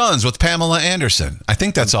 2 sons with Pamela Anderson. I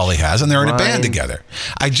think that's all he has, and they're in a band together.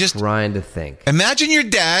 I just Trying to think. imagine your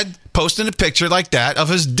dad posting a picture like that of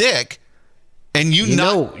his dick, and you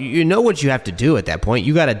know what you have to do at that point.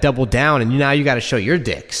 You got to double down, and now you got to show your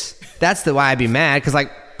dicks. That's the why I'd be mad, because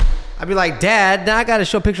like I'd be like, Dad, now I got to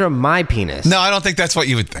show a picture of my penis. No, I don't think that's what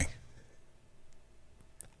you would think.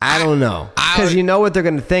 I don't know, because you know what they're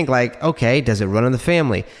going to think. Like, okay, does it run in the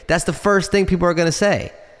family? That's the first thing people are going to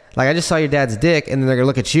say. Like, I just saw your dad's dick, and then they're going to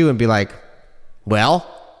look at you and be like, well,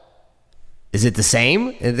 is it the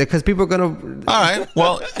same? Because people are going to. All right.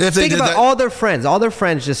 Well, if they Think did about that, all their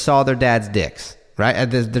friends just saw their dad's dicks, right?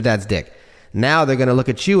 Their dad's dick. Now they're going to look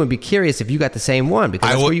at you and be curious if you got the same one, because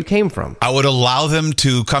that's where you came from. I would allow them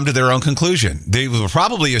to come to their own conclusion. They would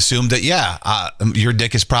probably assume that, your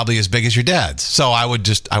dick is probably as big as your dad's. So I would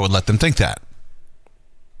let them think that.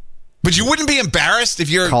 But you wouldn't be embarrassed if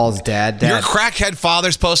your Calls dad. Your crackhead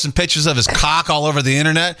father's posting pictures of his cock all over the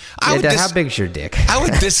internet. Dad, how big's your dick? I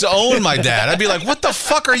would disown my dad. I'd be like, "What the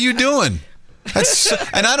fuck are you doing?"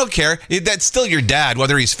 And I don't care. That's still your dad,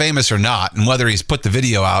 whether he's famous or not, and whether he's put the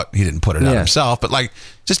video out. He didn't put it out himself, but like,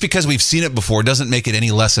 just because we've seen it before doesn't make it any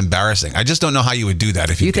less embarrassing. I just don't know how you would do that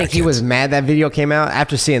if you think he was mad that video came out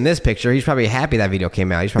after seeing this picture. He's probably happy that video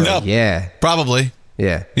came out. He's probably like, yeah, probably.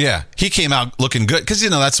 Yeah. He came out looking good because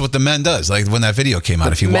that's what the men does. Like when that video came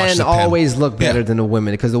out, if you watch the men always look better than the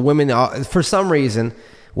women, because the women, for some reason,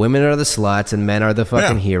 women are the sluts and men are the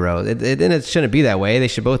fucking heroes. And it shouldn't be that way. They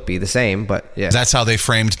should both be the same. But yeah, that's how they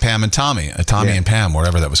framed Pam and Tommy, and Pam,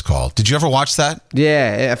 whatever that was called. Did you ever watch that?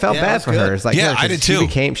 Yeah, I felt bad for her. It's like, I did too.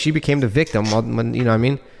 She became the victim when you know what I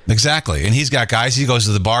mean. Exactly. And he's got guys, he goes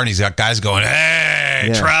to the bar and he's got guys going,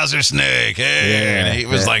 hey, trouser snake, hey. And he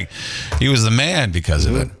was like, he was the man because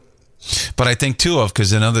of it. But I think too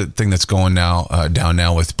because another thing that's going down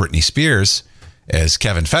now with Britney Spears, as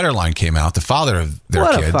Kevin Federline came out, the father of their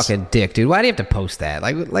kids. What a fucking dick, dude. Why do you have to post that?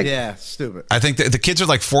 Like yeah, stupid. I think the kids are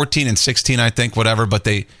like 14 and 16, I think, whatever, but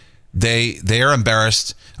they are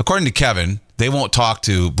embarrassed. According to Kevin, they won't talk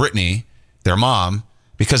to Britney, their mom,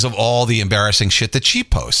 because of all the embarrassing shit that she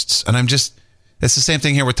posts. And I'm just, It's the same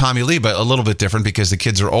thing here with Tommy Lee, but a little bit different because the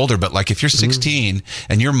kids are older. But like if you're 16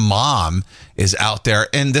 and your mom is out there,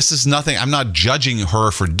 and this is nothing, I'm not judging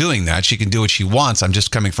her for doing that. She can do what she wants. I'm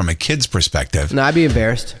just coming from a kid's perspective. No, I'd be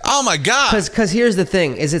embarrassed. Oh my God. Because here's the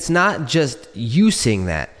thing, is it's not just you seeing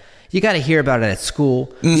that. You got to hear about it at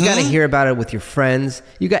school. You got to hear about it with your friends.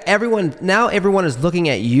 You got everyone. Now everyone is looking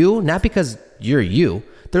at you, not because you're you.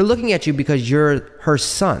 They're looking at you because you're her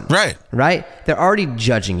son. Right. Right? They're already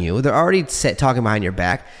judging you. They're already talking behind your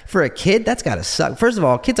back. For a kid, that's got to suck. First of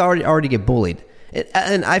all, kids already get bullied.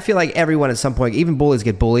 And I feel like everyone at some point, even bullies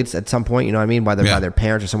get bullied at some point, you know what I mean, by their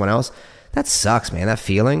parents or someone else. That sucks, man. That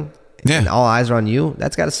feeling. Yeah. And all eyes are on you.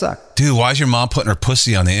 That's got to suck. Dude, why is your mom putting her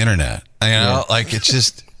pussy on the internet? You know, like it's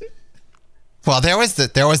just... Well, there was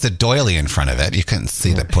the doily in front of it. You couldn't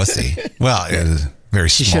see the pussy. Well, it was very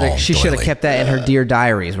small. She should have kept that in her Dear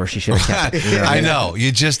Diaries, where she should have kept it. You know what I know.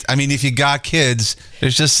 If you got kids,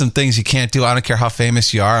 there's just some things you can't do. I don't care how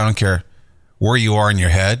famous you are. I don't care where you are in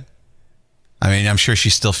your head. I mean, I'm sure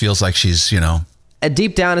she still feels like she's,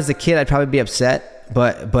 Deep down as a kid, I'd probably be upset,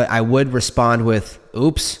 but I would respond with,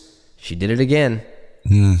 "Oops, she did it again."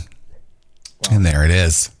 And there it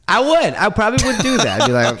is. I probably would do that. I'd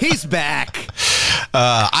be like, He's back.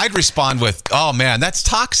 I'd respond with, "Oh man, that's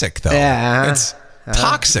toxic, though. Yeah, it's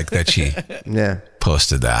toxic that she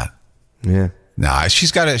posted that." Yeah. Nah, she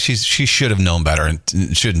should have known better and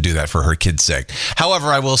shouldn't do that for her kid's sake. However,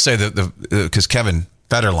 I will say that because Kevin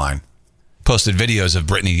Federline posted videos of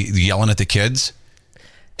Brittany yelling at the kids,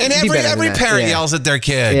 and every parent yells at their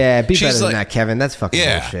kid. Yeah, be better than that, Kevin. That's fucking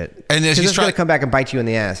bullshit. And she's going to come back and bite you in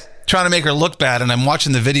the ass. Trying to make her look bad, and I'm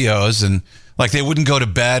watching the videos, and like they wouldn't go to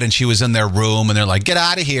bed, and she was in their room, and they're like, "Get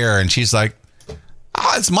out of here!" And she's like,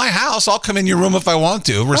 "Oh, it's my house. I'll come in your room if I want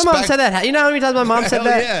to." Respect. My mom said that. You know how many times my mom said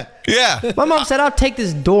that? Yeah. My mom said, "I'll take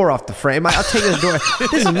this door off the frame. I'll take this door.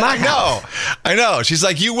 This is my house." I know. She's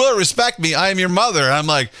like, "You will respect me. I am your mother." And I'm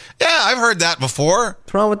like, "Yeah, I've heard that before."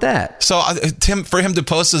 What's wrong with that? So for him to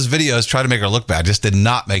post those videos, try to make her look bad, just did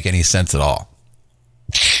not make any sense at all.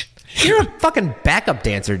 You're a fucking backup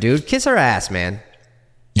dancer, dude. Kiss her ass, man.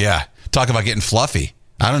 Yeah. Talk about getting fluffy.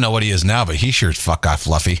 I don't know what he is now, but he sure as fuck got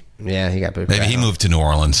fluffy. Yeah, he got. Maybe he moved to New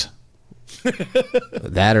Orleans.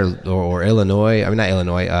 That or Illinois. I mean, not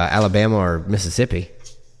Illinois. Alabama or Mississippi.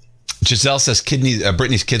 Giselle says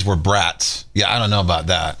Brittany's kids were brats. Yeah, I don't know about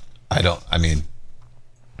that. I'm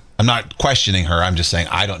not questioning her. I'm just saying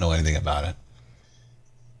I don't know anything about it.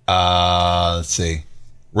 Let's see.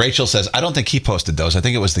 Rachel says, I don't think he posted those. I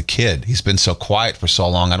think it was the kid. He's been so quiet for so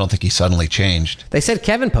long. I don't think he suddenly changed. They said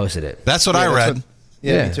Kevin posted it. That's what I read.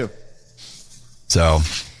 Yeah, me too. So,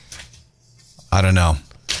 I don't know.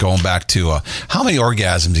 Going back to how many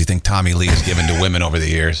orgasms do you think Tommy Lee has given to women over the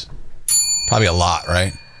years? Probably a lot,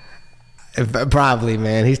 right? Probably,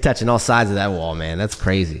 man. He's touching all sides of that wall, man. That's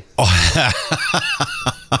crazy.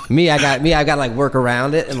 Me, I got like work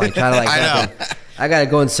around it and like try to like. I know. I gotta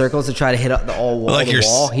go in circles to try to hit up the wall. Like the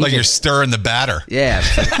wall. You're stirring the batter. Yeah,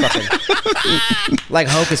 it's like fucking like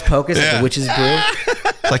hocus pocus, like the witch's brew.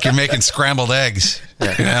 Like you're making scrambled eggs.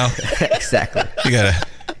 Yeah. You know, exactly. You gotta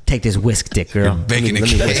take this whisk dick, girl. Let me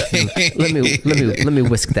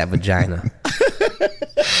whisk that vagina.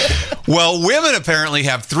 Well, women apparently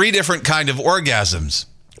have 3 different kind of orgasms.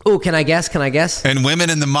 Oh, can I guess? And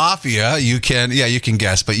women in the mafia, you can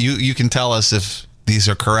guess, but you can tell us if these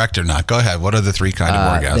are correct or not. Go ahead. What are the 3 kind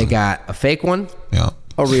of orgasms? They got a fake one, a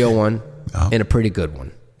real one, and a pretty good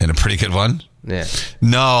one. And a pretty good one? Yeah.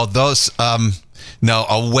 No, those, a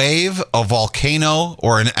wave, a volcano,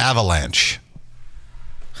 or an avalanche.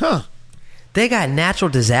 Huh. They got natural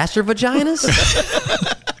disaster vaginas?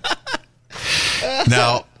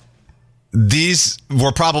 Now, these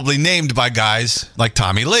were probably named by guys like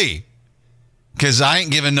Tommy Lee. Because I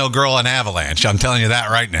ain't giving no girl an avalanche. I'm telling you that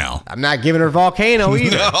right now. I'm not giving her volcano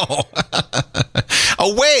either. No.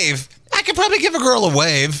 A wave. I could probably give a girl a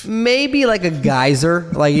wave. Maybe like a geyser.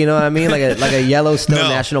 Like, you know what I mean? Like a Yellowstone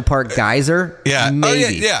National Park geyser. Yeah. Maybe. Oh,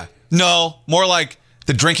 yeah. No, more like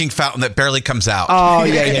the drinking fountain that barely comes out. Oh,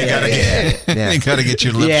 yeah. You got to get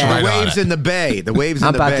your lips right on it. The waves in the bay. The waves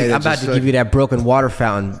in the bay. I'm about to give you that broken water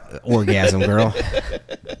fountain orgasm, girl.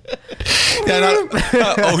 Yeah,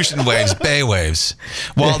 not ocean waves, bay waves.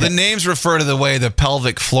 Well, the names refer to the way the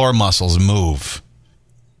pelvic floor muscles move.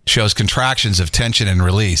 Shows contractions of tension and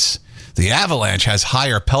release. The avalanche has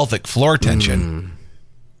higher pelvic floor tension.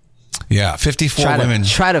 Yeah, 54 women.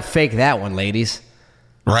 Try to fake that one, ladies.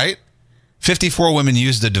 Right? 54 women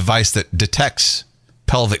used a device that detects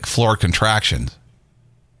pelvic floor contractions.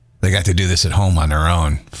 They got to do this at home on their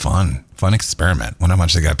own. Fun experiment. Wonder how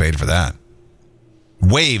much they got paid for that.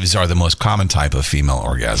 waves are the most common type of female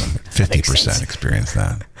orgasm. 50% experience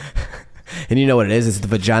that. And you know what it is? It's the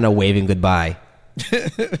vagina waving goodbye.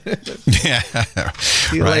 Yeah.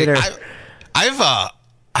 See you later.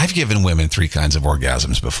 I've given women 3 kinds of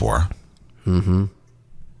orgasms before. Mm-hmm.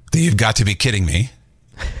 You've got to be kidding me.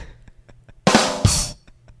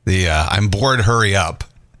 I'm bored, hurry up.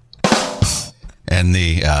 And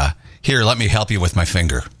here, let me help you with my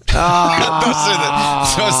finger. Those are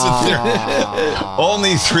the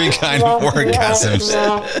only 3 kind of orgasms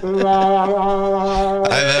I've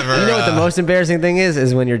ever. You know what the most embarrassing thing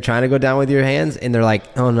is when you're trying to go down with your hands and they're like,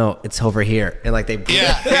 "Oh no, it's over here," and like they.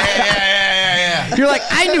 Yeah. You're like,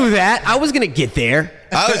 I knew that. I was gonna get there.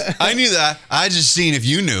 I knew that. I just seen if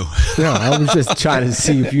you knew. No, I was just trying to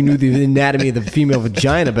see if you knew the anatomy of the female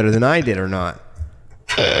vagina better than I did or not.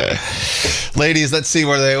 Ladies, let's see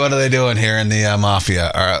what are they doing here in the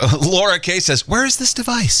mafia. Laura K says, "Where is this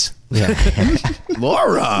device?" Yeah.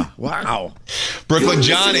 Laura, wow. Brooklyn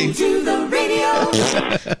Johnny.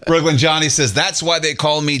 Brooklyn Johnny says, "That's why they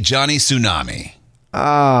call me Johnny Tsunami."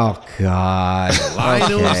 Oh God.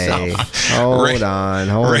 Okay. Hold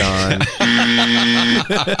on.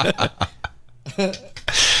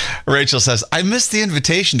 Rachel says, "I missed the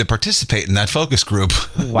invitation to participate in that focus group."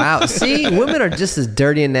 Wow. See, women are just as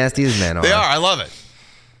dirty and nasty as men are. They are. I love it.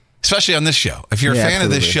 Especially on this show. If you're a fan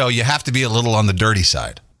of this show, you have to be a little on the dirty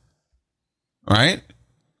side. Right?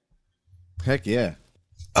 Heck yeah.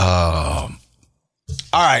 All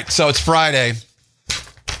right. So it's Friday.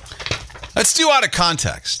 Let's do Out of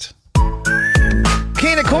Context.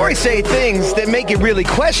 Kane and Corey say things that make you really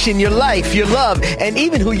question your life, your love, and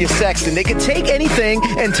even who you're sexting. They can take anything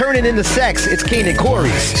and turn it into sex. It's Kane and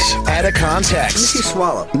Corey's Out of Context. Let me see you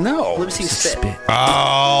swallow. No. Let me see you spit.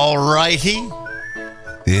 All righty.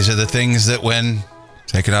 These are the things that, when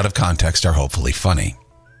taken out of context, are hopefully funny.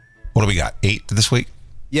 What do we got? 8 this week?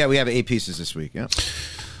 Yeah, we have 8 pieces this week. Yeah.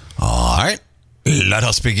 All right. Let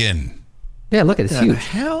us begin. Yeah, look, it's huge.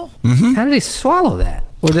 Hell? Mm-hmm. How did he swallow that?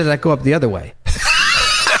 Or did that go up the other way?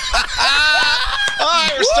 All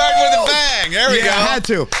right, we're starting with a bang. There we go. Had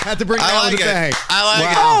to bring that out with a bang. I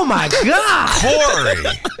like Oh my God.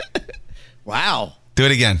 it. Corey. Wow. Do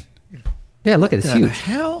it again. Yeah, look, it's huge.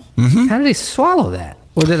 Hell? How did he swallow that?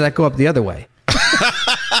 Or did that go up the other way?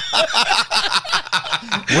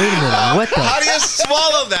 Wait a minute. What How the? do you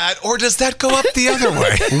swallow that? Or does that go up the other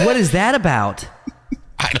way? What is that about?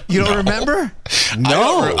 You don't remember?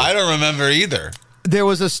 No. I don't remember either. There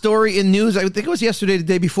was a story in news, I think it was yesterday, the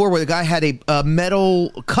day before, where the guy had a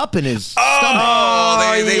metal cup in his stomach. Oh,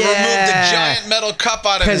 they removed the yeah. giant metal cup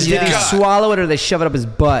out of his Did he gut. swallow it or they shove it up his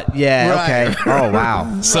butt? Yeah, Right. okay. Oh,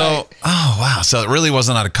 wow. So, So it really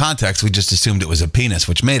wasn't out of context. We just assumed it was a penis,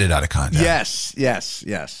 which made it out of context. Yes.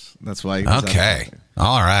 That's why. He was Okay.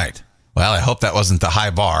 All right. Well, I hope that wasn't the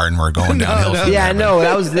high bar and we're going downhill from Yeah, I there. know.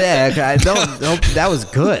 That was there. I don't, that was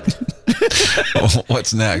good.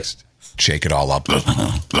 What's next? Shake it all up. What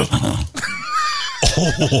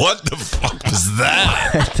the fuck was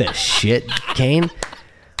that? What the shit, Kane?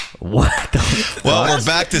 What the Well, we're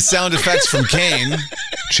back to sound effects from Kane.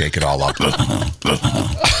 Shake it all up. What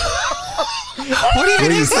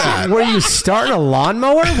even is that? Were you starting a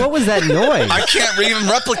lawnmower? What was that noise? I can't even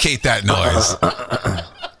replicate that noise.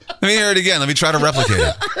 Let me hear it again. Let me try to replicate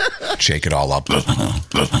it. Shake it all up. I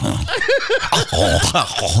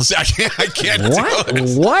can't What do it.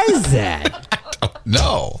 was that?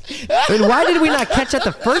 No. I mean, why did we not catch that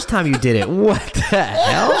the first time you did it? What the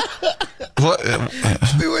hell? What?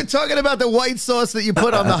 We were talking about the white sauce that you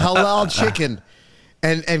put on the halal chicken.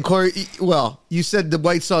 And Corey, well, you said the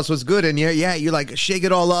white sauce was good, and you're like, shake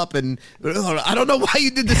it all up, and I don't know why you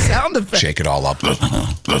did the sound effect. Shake it all up.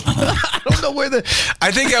 I don't know where the. I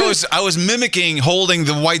think I was mimicking holding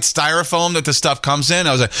the white styrofoam that the stuff comes in.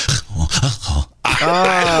 I was like,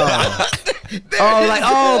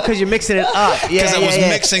 Because you're mixing it up. Yeah, because I was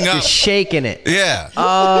mixing up. You're shaking it. Yeah.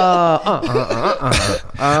 Oh,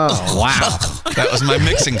 wow. That was my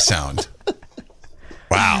mixing sound.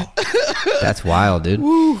 Wow. That's wild, dude.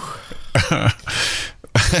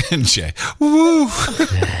 And Jay. Woo. All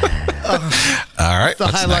right. The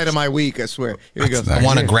highlight of my week, I swear. Here you go. I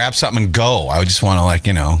want to grab something and go. I just want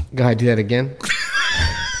to, Go ahead, do that again.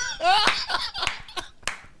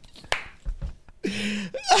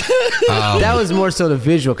 That was more so the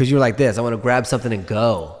visual because you were like this. I want to grab something and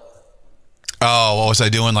go. Oh, what was I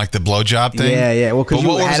doing? Like the blowjob thing? Yeah. Well, because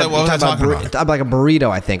what was I talking about? Like a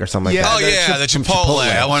burrito, I think, or something like Yeah. that. Oh, yeah, the Chipotle.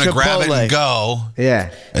 I want to grab it Chipotle. and go.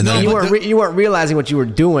 Yeah. And then- you weren't realizing what you were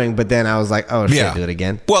doing, but then I was like, oh, shit, do it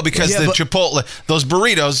again. Well, because Yeah, the but- Chipotle, those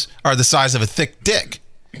burritos are the size of a thick dick.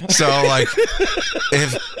 So, like,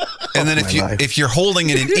 And then if you're holding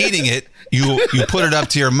it and eating it, you put it up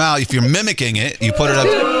to your mouth. If you're mimicking it, you put it up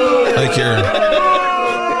like you're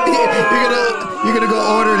gonna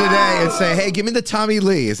go order today and say, "Hey, give me the Tommy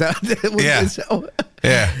Lee." Is that Yeah.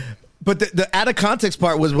 Yeah. But the out of context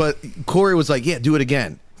part was what Corey was like. Yeah, do it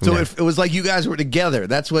again. So it was like you guys were together.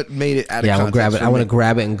 That's what made it out of context. I will grab it. I want to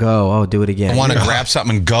grab it and go. Oh, do it again. I want to grab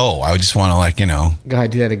something and go. I just want to Go ahead,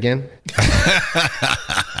 do that again.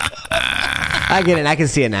 I get it. I can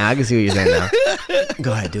see it now. I can see what you're saying now.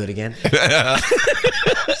 Go ahead, do it again.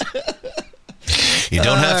 You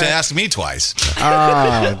don't have to ask me twice.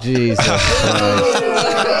 Oh, Jesus Christ.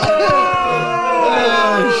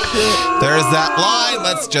 There's that line.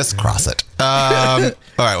 Let's just cross it. All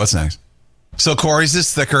right, what's next? So Corey's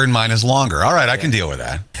is thicker and mine is longer. All right, I can deal with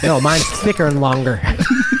that. No, mine's thicker and longer.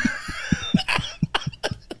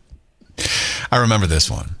 I remember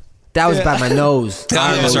this one. That was by my nose.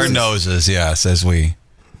 That was our noses, yes, as we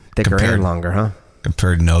thicker and longer, huh?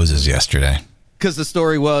 Compared noses yesterday. Because the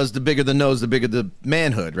story was the bigger the nose, the bigger the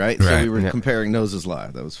manhood, right? Right. So we were comparing noses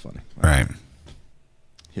live. That was funny. Right.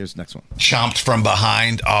 Here's the next one. Chomped from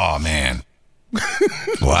behind. Oh, man.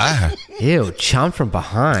 What? Ew, chomped from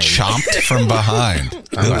behind. Chomped from behind. Ooh,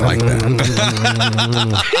 I like that.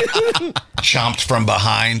 Chomped from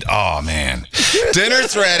behind. Oh, man.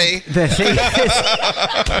 Dinner's ready. The thing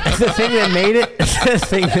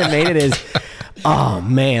that made it is, oh,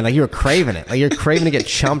 man, like you were craving it. Like you're craving to get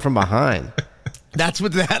chomped from behind. That's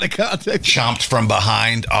what the out of context. Chomped from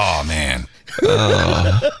behind. Oh, man.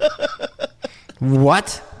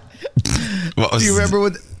 What? What was Do you remember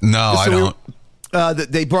what? No, I don't.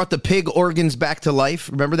 They brought the pig organs back to life.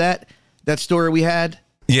 Remember that story we had?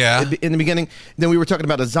 Yeah. In the beginning. Then we were talking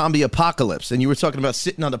about a zombie apocalypse, and you were talking about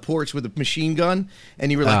sitting on the porch with a machine gun, and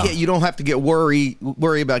you were like, "Yeah, you don't have to get worry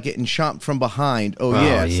about getting chomped from behind." Oh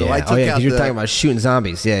yeah. So I took out. You're talking about shooting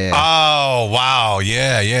zombies. Yeah. Oh wow.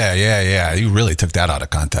 Yeah. You really took that out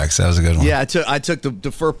of context. That was a good one. Yeah, I took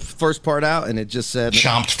the first part out, and it just said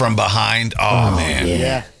chomped from behind. Oh man.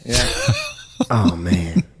 Yeah. Oh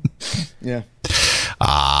man. Yeah.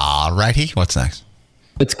 All righty. What's next?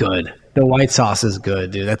 It's good. The white sauce is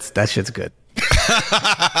good, dude. That shit's good.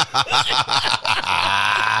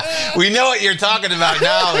 We know what you're talking about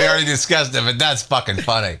now. We already discussed it, but that's fucking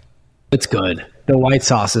funny. It's good. The white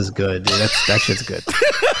sauce is good, dude. That shit's good.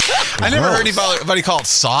 I never heard anybody call it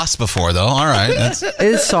sauce before, though. All right.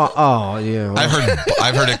 It's sauce. Oh, yeah. Well,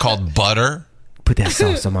 I've heard it called butter. Put that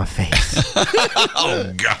sauce on my face.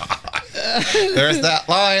 Oh, God. There's that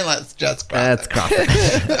line. Let's just That's coffee.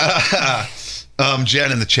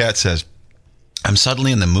 Jen in the chat says, I'm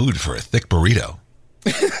suddenly in the mood for a thick burrito.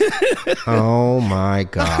 Oh, my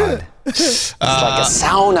God. It's like a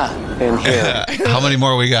sauna in here. How many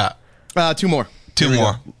more we got? 2 more. Two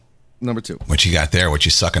more. Number 2. What you got there? What you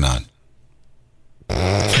sucking on?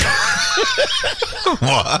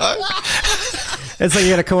 What? It's like you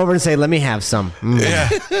got to come over and say, let me have some. Yeah.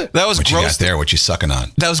 That was gross. What you got there? What you sucking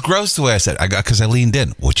on? That was gross the way I said it. Because I leaned in.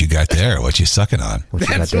 What you got there? What you sucking on? What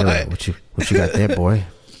you got there? What you got there, boy?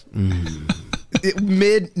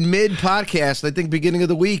 Mid podcast, I think beginning of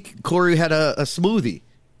the week, Corey had a smoothie.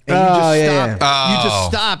 And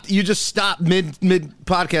you just stopped mid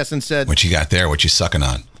podcast and said, what you got there? What you sucking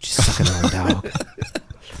on? What you sucking on, dog?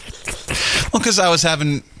 Well, because I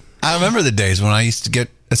remember the days when I used to get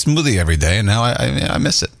a smoothie every day, and now I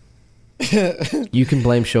miss it. You can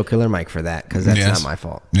blame Show Killer Mike for that, because that's not my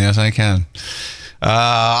fault. Yes, I can.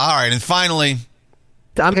 All right, and finally,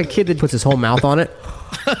 I'm a kid that puts his whole mouth on it.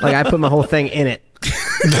 Like I put my whole thing in it.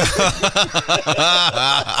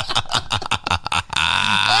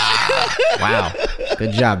 Wow,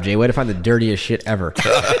 good job, Jay. Way to find the dirtiest shit ever.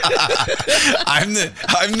 I'm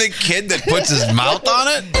the kid that puts his mouth on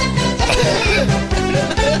it.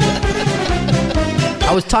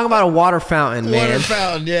 I was talking about a water fountain, man. Water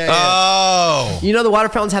fountain, yeah. Oh, you know the water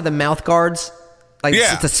fountains have the mouth guards, like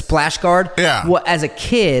it's a splash guard. Yeah. Well, as a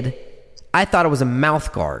kid, I thought it was a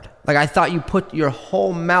mouth guard. Like I thought you put your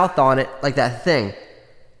whole mouth on it, like that thing.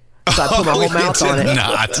 So I put my whole mouth on it.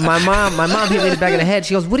 Not. My mom hit me in the back of the head.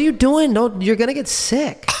 She goes, "What are you doing? No, you're gonna get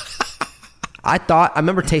sick." I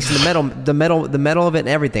remember tasting the metal of it and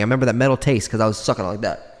everything. I remember that metal taste because I was sucking it like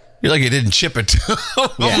that. You're like you didn't chip it.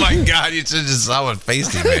 Oh my God! You should just saw what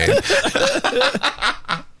face he made.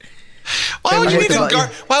 Why would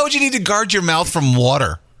you need to guard your mouth from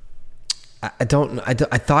water? I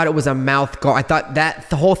thought it was a mouth guard. I thought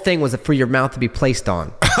that the whole thing was for your mouth to be placed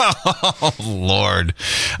on. Oh Lord!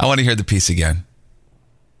 I want to hear the piece again.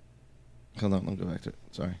 Hold on, I'll go back to it.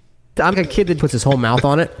 Sorry. I'm a kid that puts his whole mouth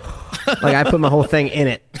on it. Like I put my whole thing in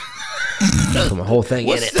it. Put my whole thing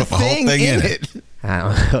in it. What's the thing in it? I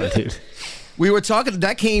don't know, dude. We were talking.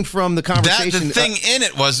 That came from the conversation. The thing in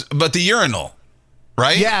it was, but the urinal,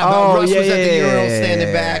 right? Yeah, but Russ was at the urinal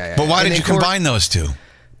standing back. But why did you combine those two?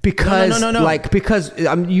 Because, No. because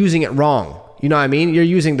I'm using it wrong. You know what I mean? You're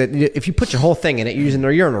using if you put your whole thing in it, you're using the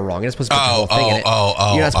urinal wrong. You're not supposed to put your whole thing in it.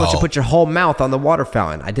 You're not supposed to put your whole mouth on the water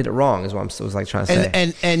fountain. I did it wrong, is what I was like trying to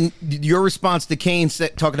say. And your response to Kane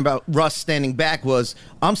talking about Russ standing back was,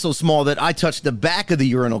 I'm so small that I touch the back of the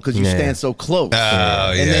urinal because you stand so close.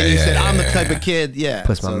 And then you said, I'm the type of kid,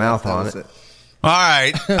 puts my mouth on it. All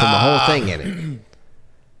right. Put my whole thing in it.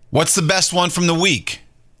 What's the best one from the week?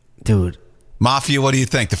 Dude. Mafia, what do you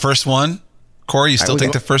think? The first one? Corey, you still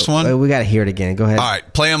take the first one? We got to hear it again. Go ahead. All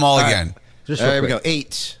right. Play them all again. There we go.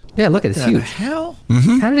 8. Yeah, look at it. It's huge. The hell?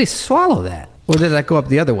 Mm-hmm. How did he swallow that? Or did that go up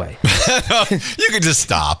the other way? You could just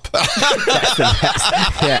stop.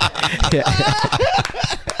 Yeah.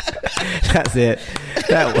 That's it.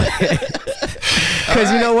 That way.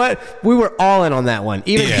 Because you know what? We were all in on that one.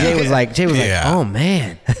 Even Jay was like, oh,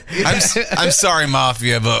 man. I'm sorry,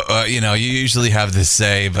 Mafia, but, you usually have this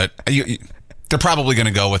say, but they're probably going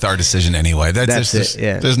to go with our decision anyway. That's it.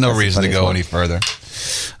 Yeah. There's no reason to go any further.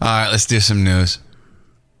 All right, let's do some news.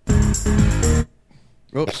 Oops.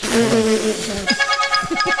 Hey,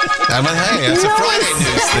 that's a Friday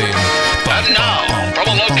news theme. And now, from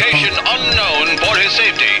a location unknown for his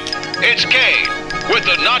safety, it's Kane with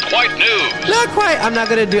the Not Quite News. Not quite. I'm not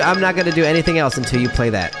gonna do anything else until you play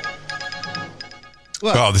that.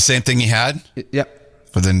 What? Oh, the same thing you had?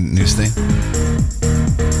 Yep. For the news theme?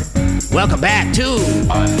 Welcome back to news.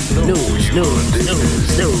 Welcome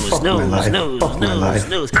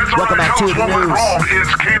back to the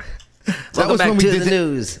news. Welcome back to the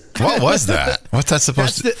news. What was that? What's that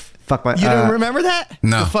supposed to? Fuck my. You don't remember that?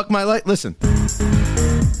 No. The fuck my life. Listen.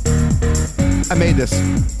 I made this.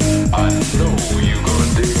 I know you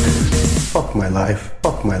gonna dig this. Fuck my life.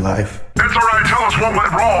 Fuck my life. That's all right. Tell us what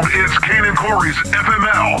went wrong. It's Kane and Corey's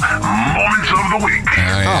FML Moments of the Week. Oh,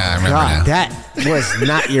 yeah, I remember now. That was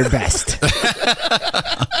not your best.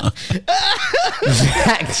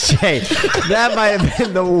 Jay, that might have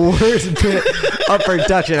been the worst bit of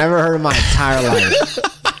production I've ever heard in my entire life.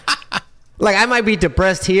 Like, I might be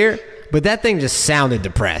depressed here, but that thing just sounded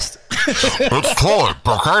depressed. It's Corey,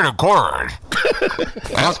 Kane and Corey.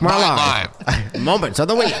 That's my life. Moments of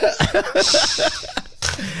the week.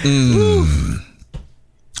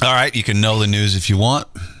 All right, you can know the news if you want.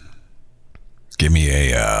 Give me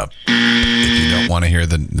if you don't want to hear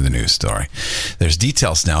the news story. There's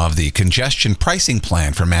details now of the congestion pricing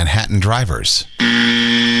plan for Manhattan drivers.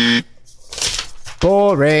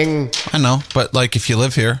 Boring. I know, but like if you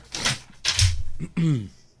live here.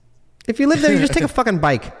 If you live there, you just take a fucking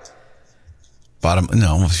bike.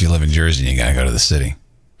 No, if you live in Jersey, you gotta go to the city.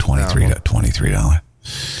 $23.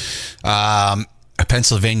 A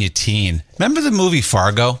Pennsylvania teen. Remember the movie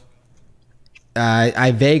Fargo? I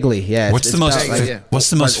vaguely, yeah. What's the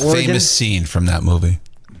most famous scene from that movie?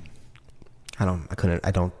 I don't.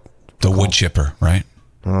 The wood chipper, right?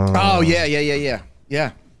 Oh, yeah.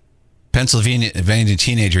 Pennsylvania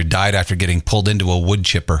teenager died after getting pulled into a wood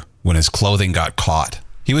chipper when his clothing got caught.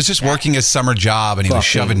 He was just working his summer job and he was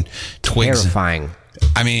shoving twigs. Terrifying.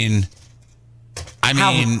 I mean,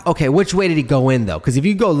 okay, which way did he go in though? Because if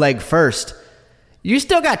you go leg first, you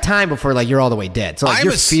still got time before like you're all the way dead. So like,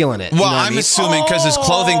 you're feeling it. Well, I'm assuming because his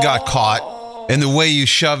clothing got caught, and the way you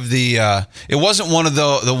shove the, it wasn't one of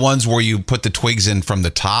the ones where you put the twigs in from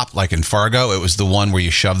the top, like in Fargo. It was the one where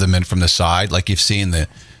you shove them in from the side, like you've seen the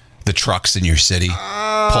trucks in your city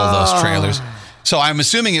pull those trailers. So I'm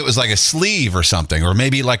assuming it was like a sleeve or something, or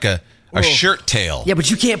maybe like a shirt tail. Yeah, but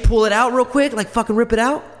you can't pull it out real quick, like fucking rip it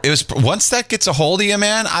out. It was once that gets a hold of you,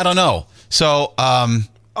 man. I don't know. So,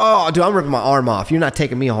 oh, dude, I'm ripping my arm off. You're not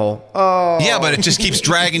taking me whole. Oh, yeah, but it just keeps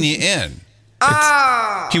dragging you in.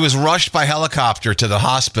 He was rushed by helicopter to the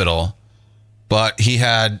hospital, but he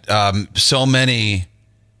had so many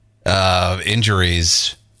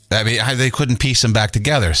injuries. I mean, they couldn't piece him back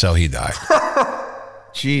together, so he died.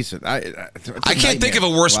 Jesus, I can't think of a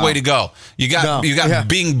worse way to go. You got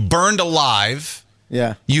being burned alive.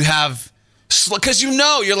 Yeah, you have because you're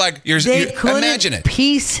like they couldn't imagine it.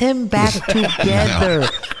 Piece him back together.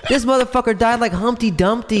 This motherfucker died like Humpty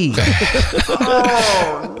Dumpty.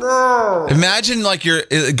 Oh no! Imagine like you're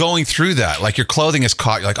going through that, like your clothing is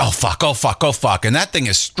caught. You're like, oh fuck, and that thing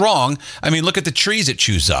is strong. I mean, look at the trees it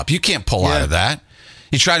chews up. You can't pull out of that.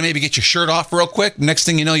 You try to maybe get your shirt off real quick. Next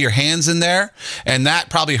thing you know, your hand's in there. And that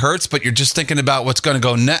probably hurts, but you're just thinking about what's going to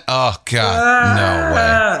go next. Oh, God. No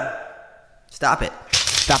way. Stop it.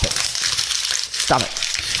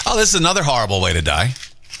 Oh, this is another horrible way to die.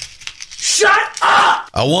 Shut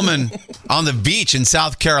up! A woman on the beach in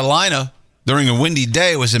South Carolina during a windy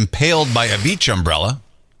day was impaled by a beach umbrella.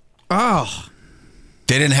 Oh.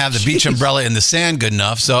 They didn't have the beach umbrella in the sand good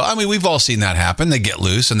enough. So, I mean, we've all seen that happen. They get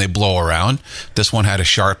loose and they blow around. This one had a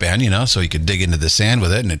sharp end, so you could dig into the sand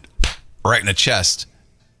with it, and it right in the chest.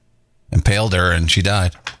 Impaled her, and she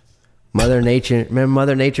died. Mother Nature. Remember,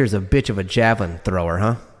 Mother Nature's a bitch of a javelin thrower,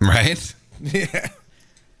 huh? Right? Yeah.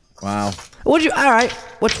 Wow. All right.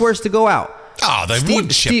 What's worse to go out? Oh, the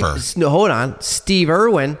wood chipper. No, hold on. Steve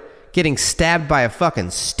Irwin getting stabbed by a fucking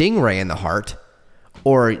stingray in the heart,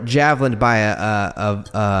 or javelined by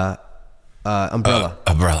a umbrella.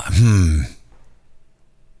 Umbrella.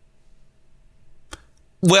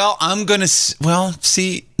 Well, I'm gonna. Well,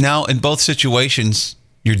 see now in both situations,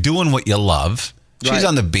 you're doing what you love. She's Right.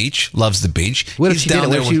 on the beach, loves the beach. What if He's she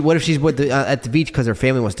down did it? there What if she's with at the beach because her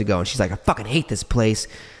family wants to go, and she's like, I fucking hate this place.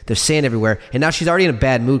 There's sand everywhere, and now she's already in a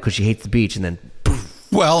bad mood because she hates the beach, and then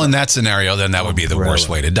Well, in that scenario, then that would be the worst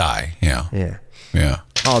way to die. Yeah. yeah.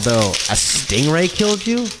 Although a stingray killed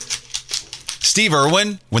you. Steve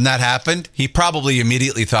Irwin, when that happened, he probably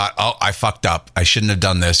immediately thought, "Oh, I fucked up. I shouldn't have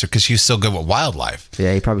done this," because he's so good with wildlife.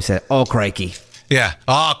 Yeah, he probably said, "Oh, crikey." Yeah.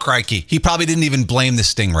 Oh, crikey. He probably didn't even blame the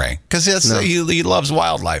stingray because he loves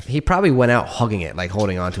wildlife. He probably went out hugging it, like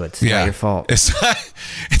holding on to it. It's not your fault. It's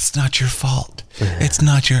not your fault. It's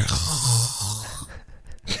not your.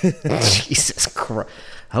 Jesus Christ.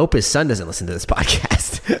 I hope his son doesn't listen to this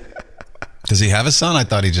podcast. Does he have a son? I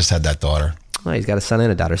thought he just had that daughter. Oh, he's got a son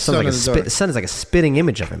and a daughter. Son is like a spitting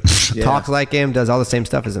image of him. Yeah. Talks like him, does all the same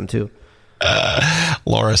stuff as him, too.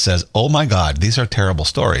 Laura says, "Oh my God, these are terrible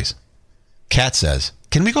stories." Kat says,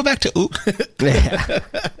 "Can we go back to Ook?"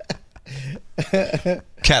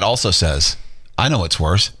 Kat also says, "I know what's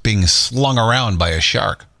worse: being slung around by a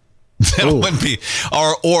shark." That wouldn't be,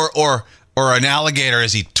 or an alligator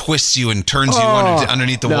as he twists you and turns you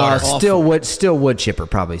underneath the water. Still wood chipper,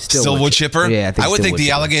 probably. Still wood chipper? Yeah, I would think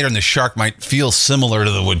the alligator and the shark might feel similar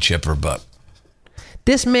to the wood chipper, but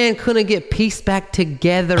this man couldn't get pieced back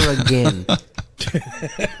together again.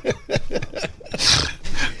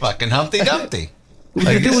 fucking Humpty Dumpty.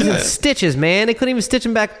 The dude was in stitches, man. They couldn't even stitch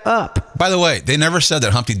him back up. By the way, they never said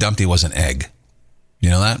that Humpty Dumpty was an egg. You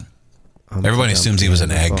know that? Everybody assumes he was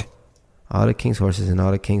an egg. All the king's horses and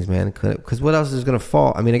all the king's man couldn't. Because what else is going to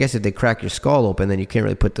fall? I mean, I guess if they crack your skull open, then you can't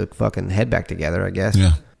really put the fucking head back together, I guess.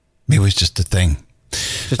 Yeah. Maybe it was just a thing.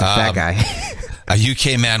 Just a fat guy. A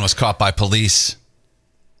UK man was caught by police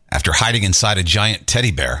after hiding inside a giant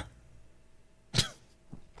teddy bear.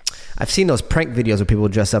 I've seen those prank videos where people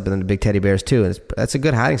dress up in the big teddy bears too, and that's a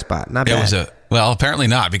good hiding spot. Not bad. Well, apparently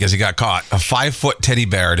not, because he got caught. A 5-foot teddy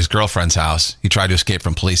bear at his girlfriend's house. He tried to escape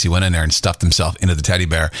from police. He went in there and stuffed himself into the teddy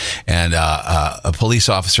bear, and a police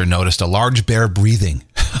officer noticed a large bear breathing.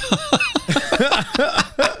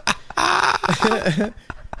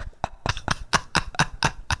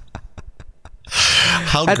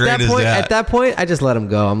 How great is that? At that point, I just let him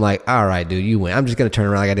go. I'm like, all right, dude, you win. I'm just going to turn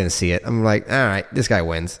around like I didn't see it. I'm like, all right, this guy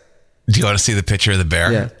wins. Do you want to see the picture of the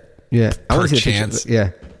bear? Yeah. I want Per to see the chance. picture. Yeah.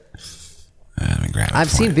 Let me grab it I've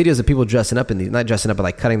for seen you. videos of people dressing up in these, not dressing up, but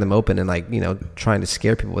like cutting them open and like, trying to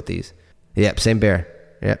scare people with these. Yep, same bear.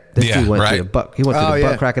 Yep. This dude went through the butt. He went through the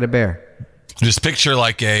butt crack of the bear. Just picture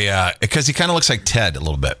like because he kind of looks like Ted a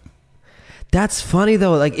little bit. That's funny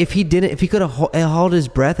though. Like if he could have held his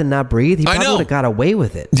breath and not breathe, he probably would have got away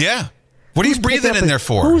with it. Yeah. What are you breathing in there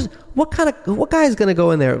for? What guy is going to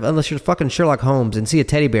go in there unless you're fucking Sherlock Holmes and see a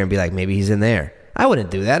teddy bear and be like, maybe he's in there? I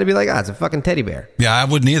wouldn't do that. I'd be like, it's a fucking teddy bear. Yeah, I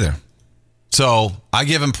wouldn't either. So I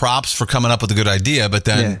give him props for coming up with a good idea, but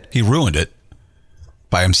then he ruined it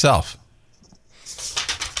by himself.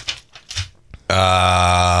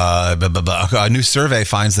 A new survey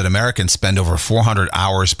finds that Americans spend over 400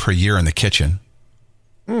 hours per year in the kitchen.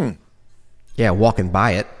 Yeah, walking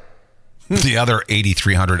by it. The other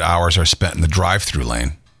 8,300 hours are spent in the drive-through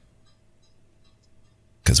lane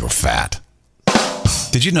because we're fat.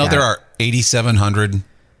 Did you know there are 8,700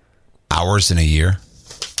 hours in a year?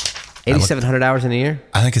 8,700 hours in a year?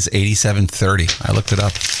 I think it's 8,730. I looked it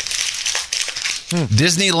up.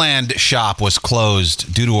 Disneyland shop was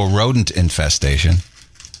closed due to a rodent infestation.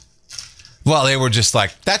 Well, they were just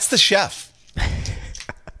like, that's the chef.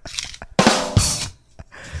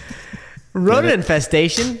 Rodent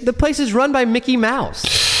infestation? The place is run by Mickey Mouse.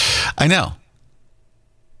 I know.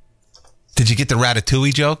 Did you get the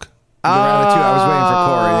Ratatouille joke? The Ratatouille. I was waiting for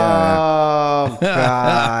Corey. Yeah. Oh,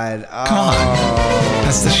 God. Come on.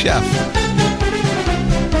 That's the chef.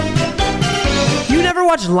 You never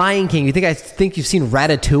watched Lion King. You think you've seen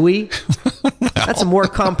Ratatouille? That's a more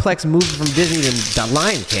complex movie from Disney than The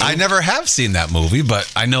Lion King. I never have seen that movie,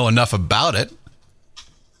 but I know enough about it.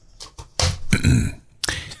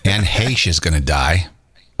 Anne Heche is going to die.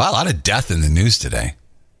 Wow, a lot of death in the news today.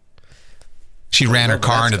 She ran her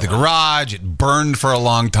car into the garage. It burned for a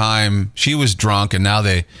long time. She was drunk, and now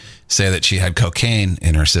they say that she had cocaine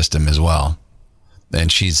in her system as well. And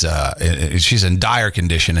she's in dire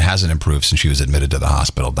condition. It hasn't improved since she was admitted to the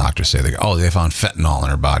hospital. Doctors say they found fentanyl in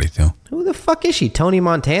her body too. Who the fuck is she? Tony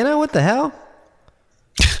Montana? What the hell?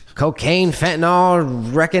 Cocaine,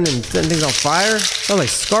 fentanyl, wrecking and setting things on fire? Sounds like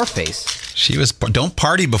Scarface. She was, don't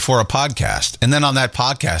party before a podcast. And then on that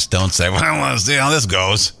podcast, don't say, well, I want to see how this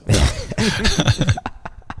goes.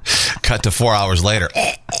 Cut to 4 hours later.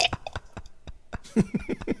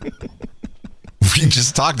 We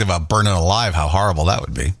just talked about burning alive, how horrible that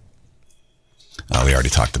would be. Oh, we already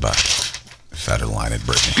talked about Federline and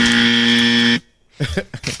Britney.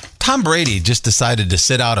 Tom Brady just decided to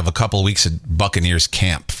sit out of a couple of weeks at Buccaneers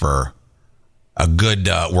camp for a good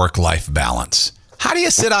work-life balance. How do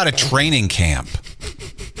you sit out of training camp?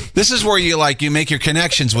 This is where you make your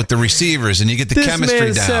connections with the receivers and you get the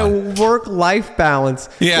chemistry down. Said work-life balance.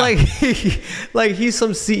 Yeah. Like he's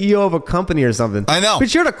some CEO of a company or something. I know.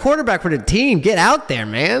 But you're the quarterback for the team. Get out there,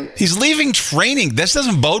 man. He's leaving training. This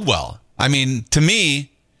doesn't bode well. I mean, to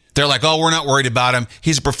me, they're like, oh, we're not worried about him.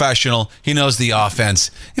 He's a professional. He knows the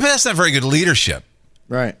offense. But that's not very good leadership.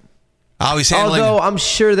 Right. Although I'm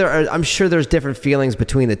sure there's different feelings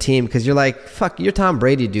between the team because you're like, fuck, you're Tom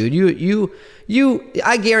Brady, dude.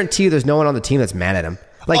 I guarantee you there's no one on the team that's mad at him.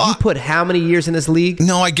 Like, you put how many years in this league?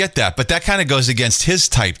 No, I get that. But that kind of goes against his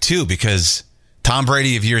type, too, because Tom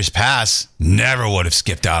Brady of years past never would have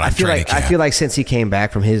skipped out on training camp. I feel like since he came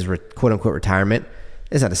back from his quote-unquote retirement,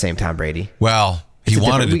 it's not the same Tom Brady. Well, we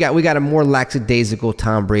got a more lackadaisical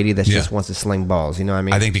Tom Brady that just wants to sling balls. You know what I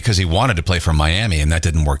mean? I think because he wanted to play for Miami, and that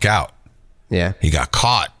didn't work out. Yeah. He got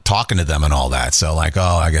caught talking to them and all that. So I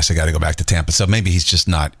guess I got to go back to Tampa. So maybe he's just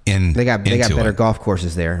not in. They got better golf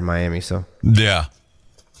courses there in Miami. So yeah,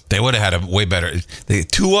 they would have had a way better.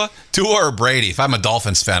 Tua or Brady. If I'm a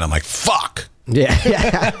Dolphins fan, I'm like, fuck.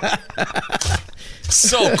 Yeah.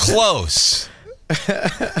 So close.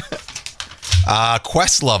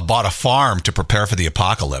 Questlove bought a farm to prepare for the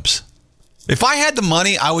apocalypse. If I had the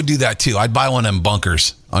money, I would do that too. I'd buy one of them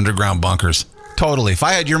bunkers, underground bunkers. Totally. If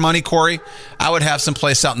I had your money, Corey, I would have some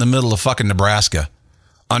place out in the middle of fucking Nebraska,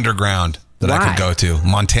 underground, that I could go to.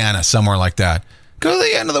 Montana, somewhere like that. Go to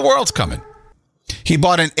the end of the world's coming. He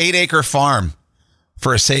bought an 8-acre farm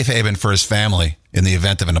for a safe haven for his family in the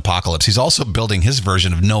event of an apocalypse. He's also building his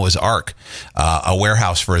version of Noah's Ark, a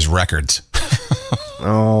warehouse for his records.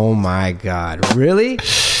 Oh, my God. Really?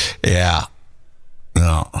 Yeah.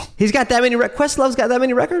 No. He's got that many Questlove's got that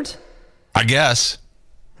many records? I guess.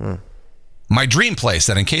 My dream place,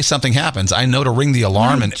 that in case something happens, I know to ring the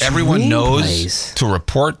alarm and everyone knows to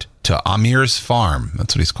report to Amir's farm.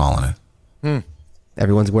 That's what he's calling it.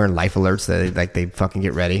 Everyone's wearing life alerts that they fucking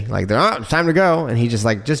get ready. Like, it's time to go. And he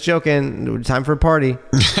just joking. Time for a party.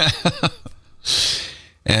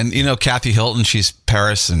 And, Kathy Hilton, she's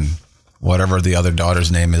Paris and whatever the other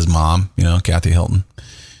daughter's name is, mom, Kathy Hilton.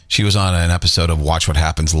 She was on an episode of Watch What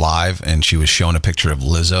Happens Live, and she was shown a picture of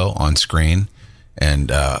Lizzo on screen. And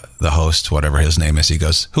the host, whatever his name is, he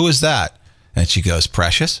goes, "Who is that?" And she goes,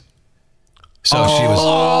 "Precious." So she was.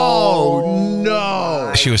 Oh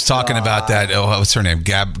no! She was talking about that. Oh, what's her name?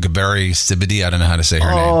 Gabari Sibidi. I don't know how to say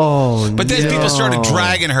her name. But then people started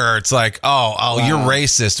dragging her. It's like, wow. You're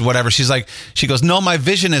racist, whatever. She goes, "No, my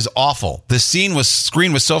vision is awful. The screen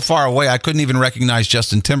was so far away, I couldn't even recognize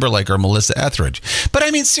Justin Timberlake or Melissa Etheridge." But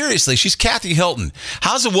I mean, seriously, she's Kathy Hilton.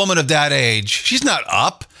 How's a woman of that age? She's not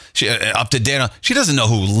up to date. She doesn't know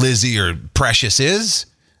who Lizzie or Precious is.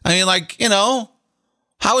 I mean,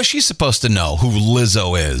 how is she supposed to know who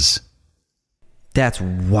Lizzo is? That's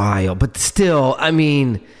wild. But still, I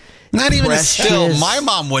mean, not even still. My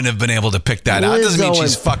mom wouldn't have been able to pick that out. It doesn't mean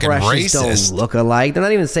she's fucking racist. Don't look alike. They're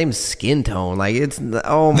not even the same skin tone. Like, it's my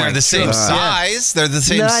God. They're the same size. They're the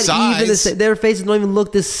same size. Not even their faces don't even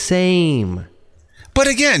look the same. But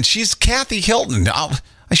again, she's Kathy Hilton.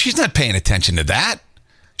 She's not paying attention to that.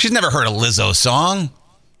 She's never heard a Lizzo song.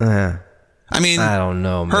 I mean, I don't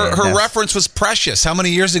know, man. Her reference was Precious. How many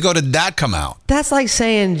years ago did that come out? That's like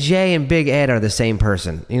saying Jay and Big Ed are the same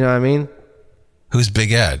person. You know what I mean? Who's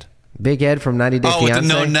Big Ed? Big Ed from 90 Day Fiancé. With the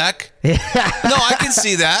no neck? No, I can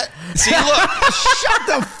see that. See, look. Shut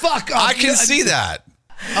the fuck up. I can see that.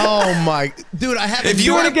 Oh, my. Dude, I have to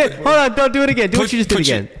do it again. Hold on, don't do it again. Do what you just did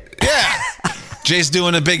again. Yeah. Jay's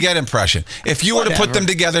doing a Big Ed impression. If you were to put them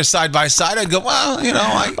together side by side, I'd go, well, you know.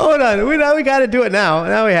 Hold on. We got to do it now.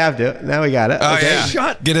 Now we have to. Now we got it. Oh, Okay.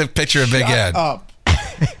 yeah. Get a picture of Big Ed. Up.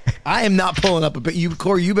 I am not pulling up, but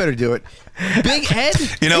Corey, you better do it. Big Ed?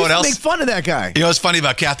 You know what else? Make fun of that guy. You know what's funny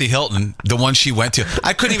about Kathy Hilton, the one she went to?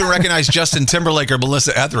 I couldn't even recognize Justin Timberlake or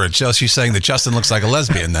Melissa Etheridge. So she's saying that Justin looks like a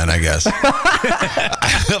lesbian then, I guess.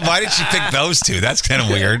 Why did she pick those two? That's kind of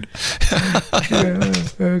weird.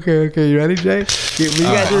 Okay. You ready, Jay? You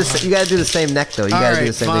gotta do the same neck though. You gotta do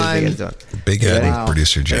the same thing Big Ed's doing. Big Ed with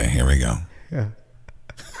producer Jay. Here we go. Yeah.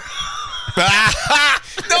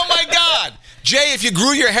 Oh my God. Jay, if you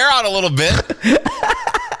grew your hair out a little bit.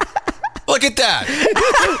 Look at that.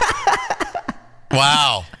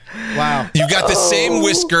 Wow. You've got the same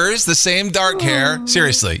whiskers, the same dark hair.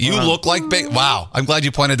 Seriously, you look like Big... Wow. I'm glad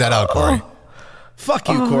you pointed that out, Corey. Fuck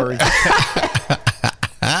you, Corey.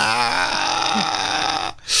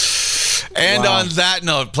 And on that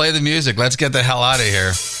note, play the music. Let's get the hell out of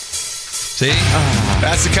here. See?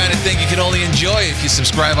 That's the kind of thing you can only enjoy if you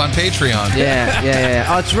subscribe on Patreon. Yeah.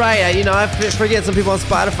 Oh, that's right. I forget some people on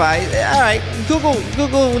Spotify. All right, Google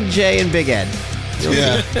Jay and Big Ed.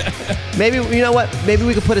 Yeah. Maybe, you know what? Maybe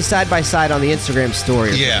we could put a side by side on the Instagram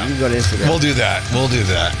story. Yeah. You can go to Instagram. We'll do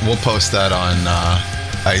that. We'll post that on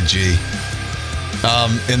IG.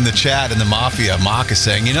 In the chat, in the Mafia, Mock is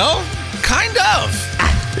saying, kind of.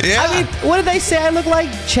 Yeah. I mean, what did they say I look like?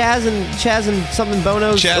 Chaz and something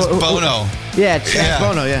Bono? Chaz Bono. Yeah, Chaz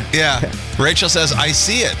Bono, yeah. Yeah. Rachel says, I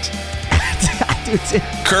see it.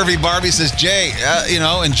 Curvy Barbie says, Jay,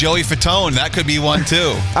 and Joey Fatone. That could be one,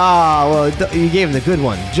 too. Oh, well, you gave him the good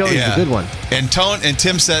one. Joey's the good one. And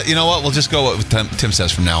Tim said, you know what? We'll just go with Tim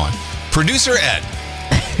says from now on. Producer Ed.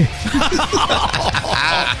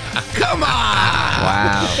 Come on.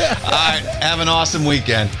 Wow. All right. Have an awesome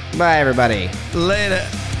weekend. Bye, everybody. Later.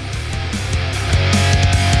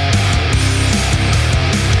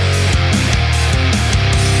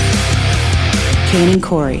 Kane and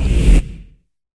Corey.